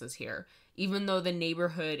differences here. Even though the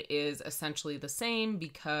neighborhood is essentially the same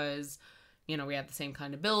because, you know, we have the same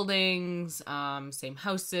kind of buildings, same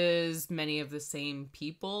houses, many of the same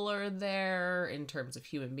people are there in terms of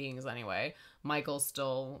human beings anyway. Michael's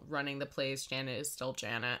still running the place, Janet is still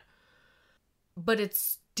Janet. But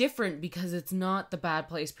it's different because it's not the bad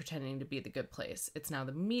place pretending to be the good place. It's now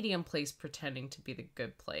the medium place pretending to be the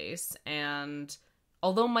good place. And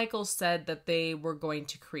although Michael said that they were going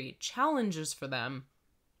to create challenges for them,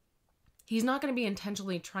 he's not going to be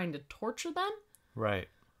intentionally trying to torture them. Right.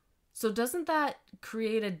 So doesn't that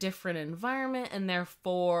create a different environment and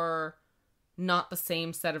therefore not the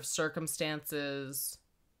same set of circumstances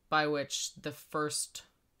by which the first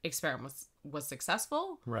experiment was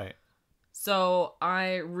successful? Right. So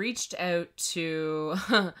I reached out to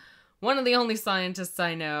one of the only scientists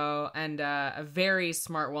I know and a very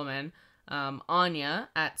smart woman, Anya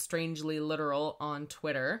at Strangely Literal on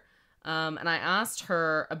Twitter. And I asked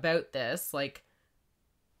her about this, like,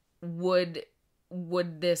 would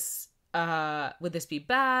this be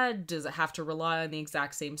bad? Does it have to rely on the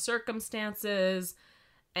exact same circumstances?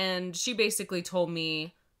 And she basically told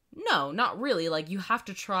me, no, not really. Like, you have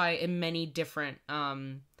to try in many different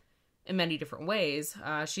ways.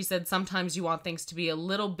 She said sometimes you want things to be a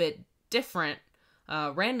little bit different,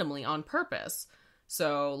 randomly on purpose.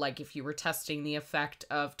 So, like, if you were testing the effect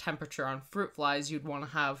of temperature on fruit flies, you'd want to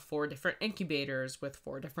have 4 different incubators with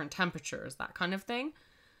 4 different temperatures, that kind of thing.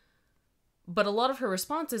 But a lot of her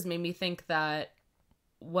responses made me think that,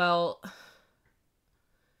 well,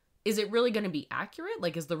 is it really going to be accurate?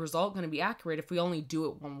 Like, is the result going to be accurate if we only do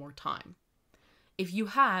it one more time? If you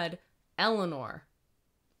had Eleanor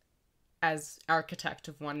as architect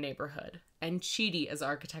of one neighborhood, and Chidi as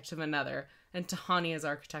architect of another, and Tahani as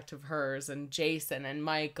architect of hers, and Jason and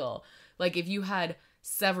Michael. Like, if you had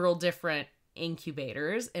several different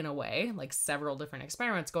incubators, in a way, like several different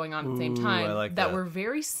experiments going on at the same time, like that were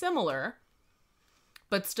very similar,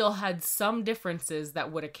 but still had some differences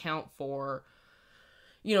that would account for,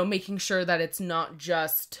 you know, making sure that it's not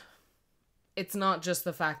just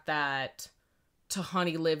the fact that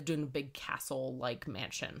Tahani lived in a big castle-like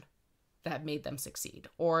mansion that made them succeed.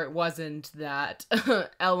 Or it wasn't that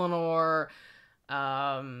Eleanor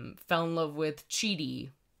fell in love with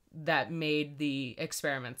Chidi that made the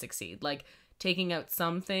experiment succeed. Like, taking out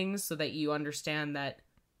some things so that you understand that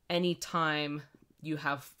anytime you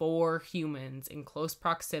have 4 humans in close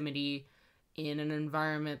proximity in an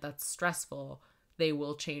environment that's stressful, they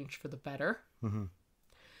will change for the better. Mm-hmm.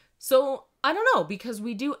 So, I don't know, because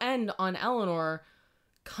we do end on Eleanor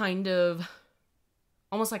kind of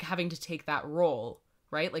almost like having to take that role,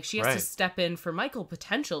 right? Like, she has to step in for Michael,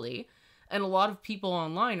 potentially. And a lot of people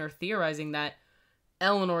online are theorizing that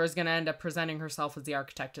Eleanor is going to end up presenting herself as the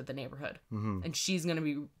architect of the neighborhood. Mm-hmm. And she's going to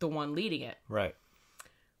be the one leading it. Right.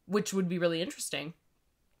 Which would be really interesting.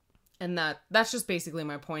 And that's just basically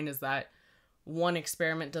my point, is that one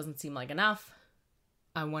experiment doesn't seem like enough.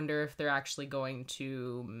 I wonder if they're actually going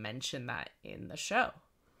to mention that in the show.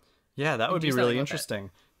 Yeah, that would be really interesting.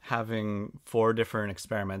 Having 4 different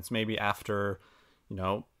experiments, maybe after, you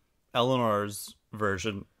know, Eleanor's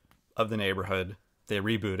version of the neighborhood, they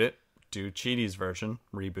reboot it, do Chidi's version,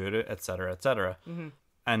 reboot it, etc., etc. Mm-hmm.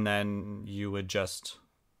 And then you would just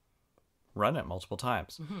run it multiple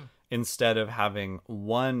times. Mm-hmm. Instead of having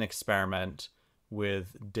one experiment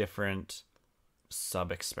with different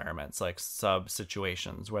sub-experiments, like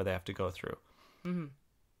sub-situations where they have to go through. Mm-hmm.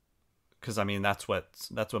 Because, I mean, that's what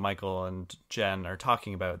Michael and Jen are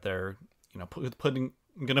talking about. They're, you know,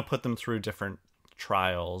 going to put them through different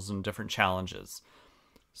trials and different challenges.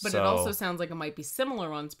 But it also sounds like it might be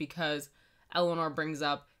similar ones, because Eleanor brings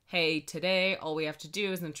up, hey, today all we have to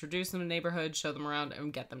do is introduce them to the neighborhood, show them around,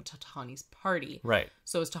 and get them to Tahani's party. Right.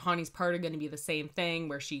 So is Tahani's party going to be the same thing,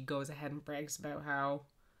 where she goes ahead and brags about how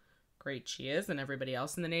great she is, and everybody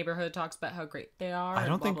else in the neighborhood talks about how great they are? I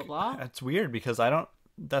don't think blah, blah, blah? That's weird, because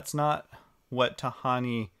that's not what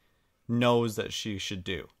Tahani knows that she should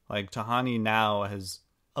do. Like, Tahani now is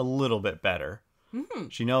a little bit better. Mm-hmm.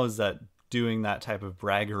 She knows that doing that type of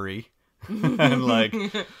braggery and, like,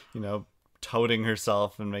 you know, toting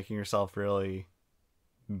herself and making herself really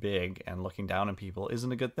big and looking down on people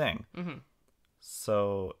isn't a good thing. Mm-hmm.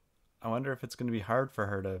 So I wonder if it's going to be hard for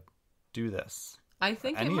her to do this. I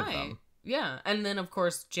think it might. Yeah, and then, of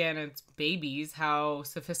course, Janet's babies, how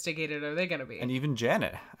sophisticated are they going to be? And even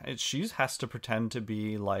Janet, she has to pretend to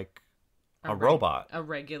be like a robot. A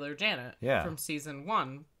regular Janet. Yeah. From season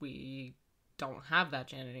 1, we don't have that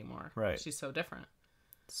Janet anymore. Right. She's so different.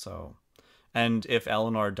 So, and if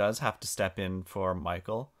Eleanor does have to step in for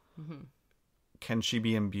Michael, can she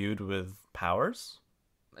be imbued with powers?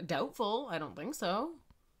 Doubtful. I don't think so.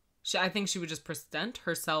 I think she would just present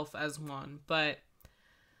herself as one, but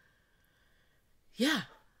yeah,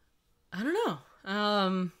 I don't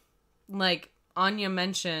know. Like Anya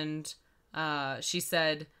mentioned, she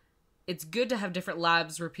said, it's good to have different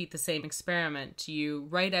labs repeat the same experiment. You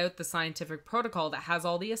write out the scientific protocol that has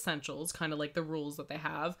all the essentials, kind of like the rules that they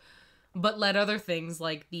have, but let other things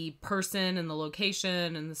like the person and the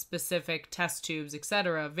location and the specific test tubes,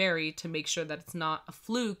 etc., vary to make sure that it's not a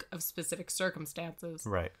fluke of specific circumstances.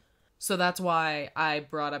 Right. So that's why I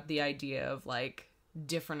brought up the idea of like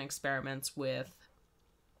different experiments with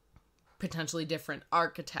potentially different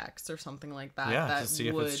architects or something like that. Yeah, that to see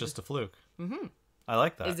if it's just a fluke. Mm-hmm. I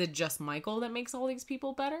like that. Is it just Michael that makes all these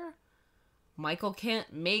people better? Michael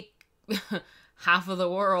can't make half of the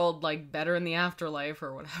world like better in the afterlife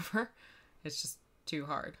or whatever. It's just too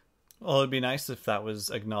hard. Well, it'd be nice if that was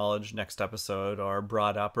acknowledged next episode or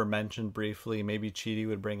brought up or mentioned briefly. Maybe Chidi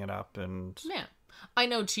would bring it up and... Yeah. I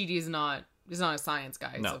know Chidi is not a science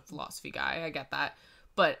guy. He's a philosophy guy. I get that.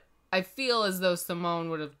 But I feel as though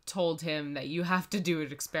Simone would have told him that you have to do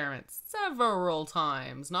an experiment several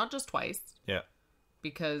times, not just twice. Yeah.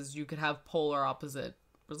 Because you could have polar opposite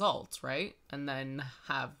results, right? And then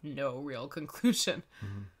have no real conclusion.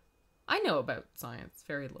 Mm-hmm. I know about science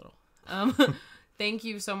very little. Thank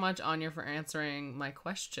you so much, Anya, for answering my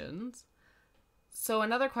questions. So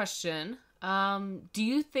another question. Do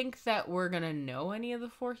you think that we're going to know any of the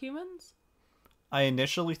 4 humans? I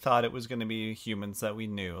initially thought it was going to be humans that we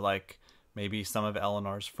knew, like maybe some of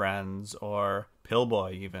Eleanor's friends or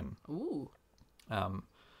Pillboy even. Ooh.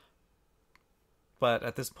 But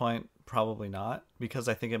at this point, probably not, because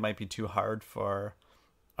I think it might be too hard for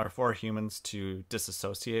our 4 humans to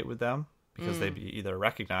disassociate with them, because they'd be either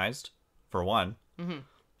recognized, for one,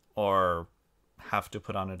 or have to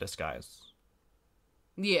put on a disguise.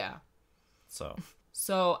 Yeah.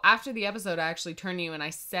 So after the episode, I actually turned to you and I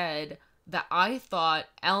said that I thought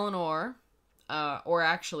Eleanor, or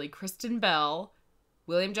actually Kristen Bell,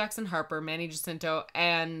 William Jackson Harper, Manny Jacinto,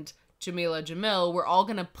 and Jamila Jamil were all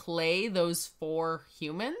gonna play those 4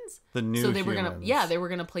 humans. The new so they humans. they were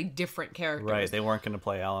gonna play different characters. Right, they weren't gonna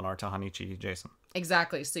play Eleanor, Tahani, Chidi, Jason.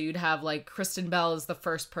 Exactly. So you'd have like Kristen Bell is the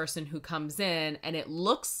first person who comes in, and it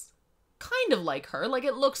looks kind of like her. Like,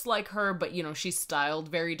 it looks like her, but, you know, she's styled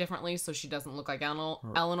very differently, so she doesn't look like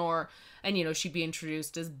Eleanor. And, you know, she'd be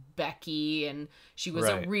introduced as Becky, and she was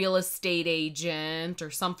a real estate agent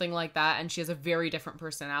or something like that, and she has a very different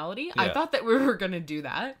personality. Yeah. I thought that we were going to do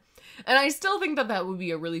that. And I still think that that would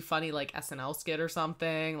be a really funny, like, SNL skit or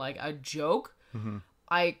something, like a joke. Mm-hmm.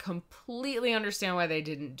 I completely understand why they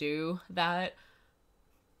didn't do that.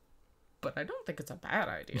 But I don't think it's a bad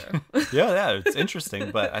idea. yeah, it's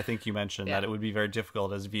interesting. But I think you mentioned that it would be very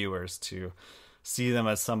difficult as viewers to see them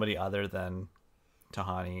as somebody other than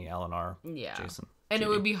Tahani, Eleanor, Jason. And Chidi. It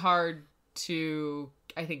would be hard to,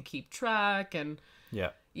 I think, keep track. And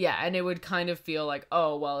yeah, and it would kind of feel like,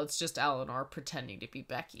 oh, well, it's just Eleanor pretending to be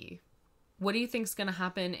Becky. What do you think's going to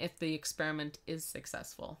happen if the experiment is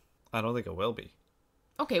successful? I don't think it will be.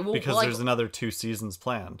 Okay, well, because there's another 2 seasons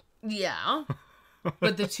planned. Yeah.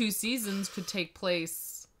 But the 2 seasons could take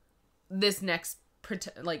place this next,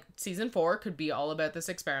 like, season 4 could be all about this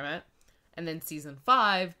experiment. And then season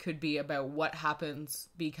 5 could be about what happens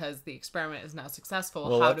because the experiment is now successful.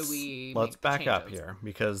 Well, how do we let's back up here,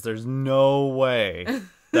 because there's no way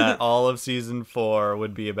that all of season 4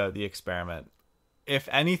 would be about the experiment. If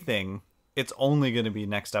anything, it's only going to be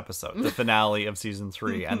next episode, the finale of season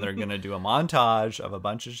 3, and they're going to do a montage of a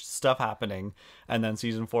bunch of stuff happening, and then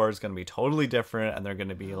season 4 is going to be totally different, and they're going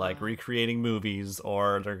to be like recreating movies,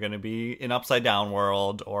 or they're going to be in Upside Down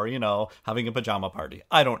world, or, you know, having a pajama party.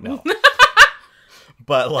 I don't know.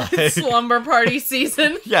 But like slumber party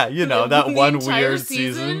season. Yeah, you know, that one weird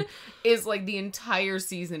season is like the entire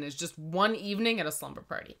season is just one evening at a slumber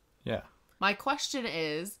party. Yeah. My question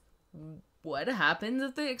is, what happens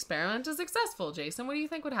if the experiment is successful, Jason? What do you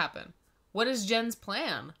think would happen? What is Jen's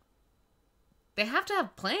plan? They have to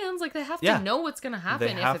have plans. Like, they have to know what's going to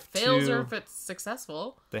happen if it fails or if it's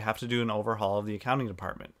successful. They have to do an overhaul of the accounting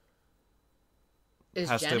department. Is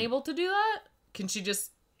Jen able to do that? Can she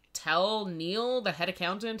just tell Neil, the head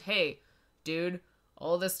accountant, hey, dude,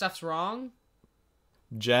 all this stuff's wrong?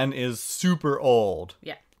 Jen is super old.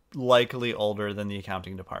 Yeah. Likely older than the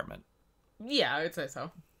accounting department. Yeah, I would say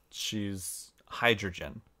so. She's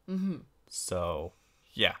hydrogen. Mm-hmm. So,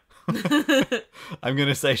 yeah. I'm going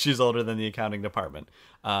to say she's older than the accounting department.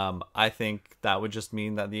 I think that would just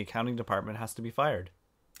mean that the accounting department has to be fired.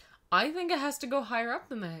 I think it has to go higher up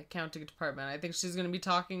than the accounting department. I think she's going to be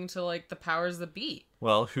talking to, like, the powers that be.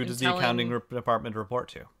 Well, who does the accounting department report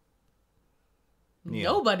to?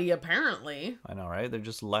 Neil. Nobody, apparently. I know, right? They're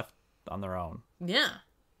just left on their own. Yeah.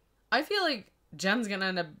 I feel like Jen's going to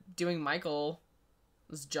end up doing Michael's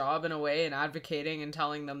job in a way and advocating and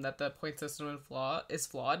telling them that the point system is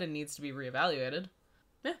flawed and needs to be reevaluated.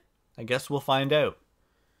 Yeah. I guess we'll find out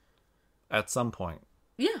at some point.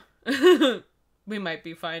 Yeah. We might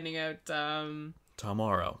be finding out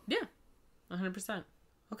tomorrow. Yeah. 100%.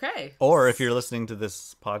 Okay. Or if you're listening to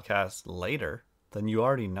this podcast later, then you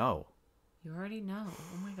already know. You already know.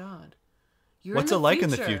 Oh my god. What's it like in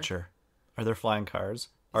the future? Are there flying cars?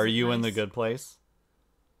 Are you in the good place?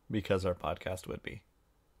 Because our podcast would be.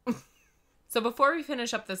 So before we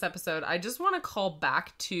finish up this episode, I just want to call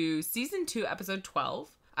back to season 2, episode 12.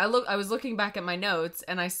 I was looking back at my notes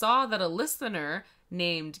and I saw that a listener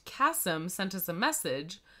named Kasim sent us a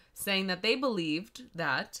message saying that they believed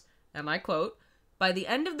that, and I quote, "By the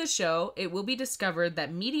end of the show, it will be discovered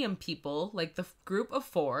that medium people, like the group of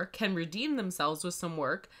 4, can redeem themselves with some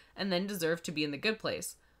work and then deserve to be in the good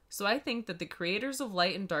place. So I think that the creators of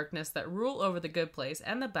light and darkness that rule over the good place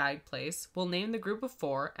and the bad place will name the group of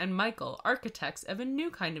 4 and Michael architects of a new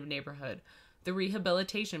kind of neighborhood, the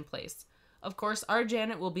rehabilitation place. Of course, our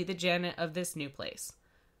Janet will be the Janet of this new place."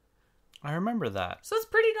 I remember that. So it's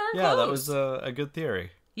pretty darn close. Yeah, that was a good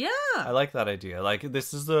theory. Yeah. I like that idea. Like,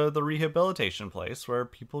 this is the rehabilitation place where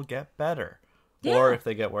people get better. Yeah. Or if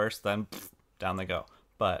they get worse, then down they go.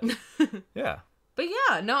 But, yeah. But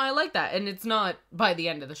yeah, no, I like that. And it's not by the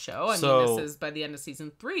end of the show. I mean, this is by the end of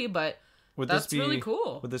season 3, but that's really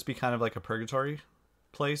cool. Would this be kind of like a purgatory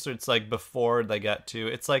place? Or it's like before they get to...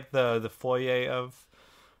 It's like the foyer of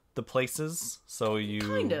the places. So you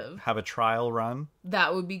kind of have a trial run.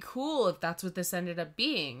 That would be cool if that's what this ended up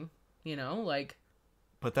being. You know, like...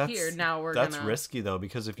 But that's risky, though,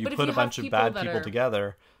 because if you put a bunch of bad people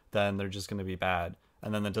together, then they're just going to be bad.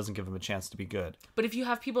 And then that doesn't give them a chance to be good. But if you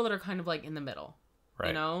have people that are kind of like in the middle, right?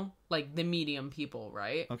 You know, like the medium people,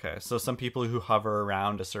 right? Okay, so some people who hover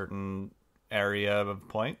around a certain area of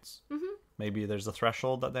points, maybe there's a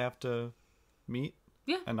threshold that they have to meet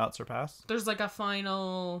and not surpass. There's like a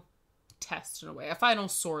final test in a way, a final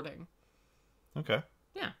sorting. Okay.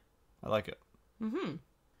 Yeah. I like it. Mm-hmm.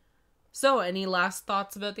 So, any last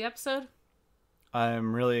thoughts about the episode?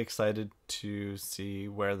 I'm really excited to see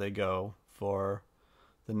where they go for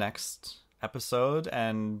the next episode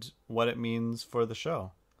and what it means for the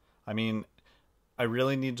show. I mean, I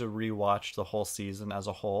really need to rewatch the whole season as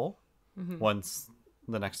a whole once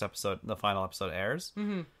the next episode, the final episode airs.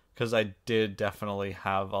 Because I did definitely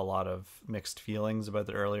have a lot of mixed feelings about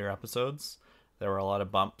the earlier episodes. There were a lot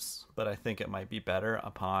of bumps, but I think it might be better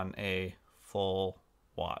upon a full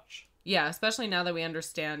watch. Yeah, especially now that we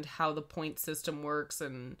understand how the point system works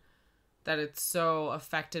and that it's so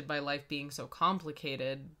affected by life being so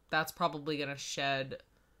complicated. That's probably going to shed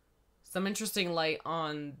some interesting light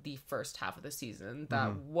on the first half of the season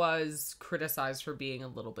that was criticized for being a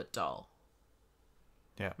little bit dull.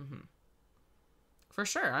 Yeah. For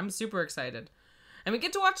sure. I'm super excited. And we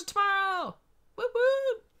get to watch it tomorrow. Woo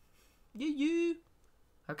woo. Yeah.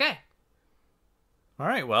 Okay. All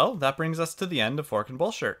right, well, that brings us to the end of Forkin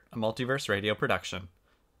Bullshirt, a Multiverse radio production.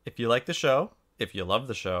 If you like the show, if you love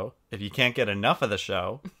the show, if you can't get enough of the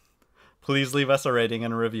show, please leave us a rating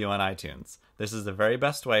and a review on iTunes. This is the very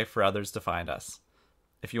best way for others to find us.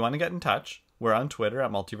 If you want to get in touch, we're on Twitter at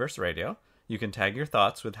Multiverse Radio. You can tag your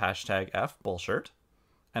thoughts with hashtag #FBullshirt.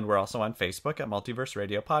 And we're also on Facebook at Multiverse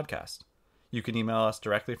Radio Podcast. You can email us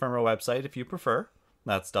directly from our website if you prefer.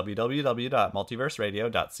 That's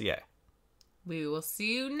www.multiverseradio.ca. We will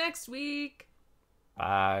see you next week.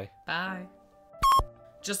 Bye. Bye.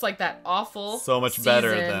 Just like that awful so much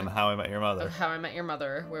better than How I Met Your Mother. How I Met Your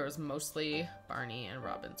Mother, where it was mostly Barney and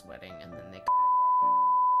Robin's wedding, and then they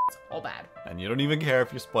it's all bad. And you don't even care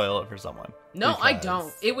if you spoil it for someone. No, I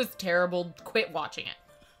don't. It was terrible. Quit watching it.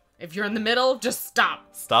 If you're in the middle, just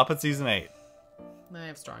stop. Stop at season 8. I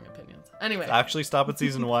have strong opinions. Anyway. Actually, stop at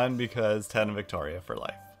season 1 because Ted and Victoria for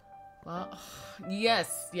life. Well,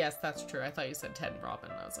 yes, that's true. I thought you said Ted and Robin.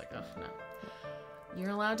 I was like, oh, no. You're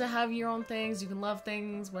allowed to have your own things. You can love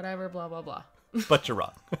things, whatever, blah, blah, blah. But you're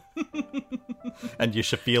wrong. And you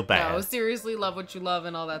should feel bad. No, seriously, love what you love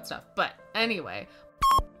and all that stuff. But anyway.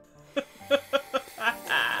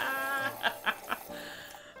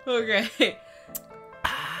 Okay.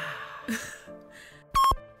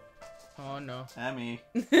 Oh, no. Emmy.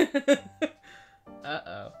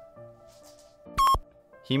 Uh-oh.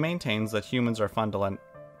 He maintains that humans are fundamental.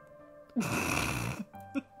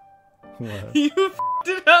 What? You f***ed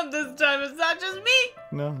it up this time. It's not just me.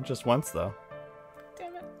 No, just once though.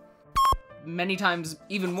 Damn it. Many times,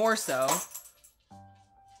 even more so.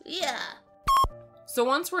 Yeah. So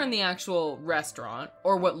once we're in the actual restaurant,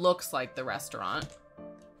 or what looks like the restaurant.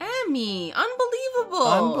 Emmy, unbelievable.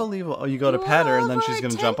 Unbelievable. Oh, you go to pet her and then she's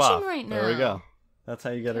going to jump off. Right now. There we go. That's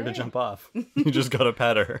how you get her to jump off. You just go to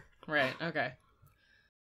pet her. Right, okay.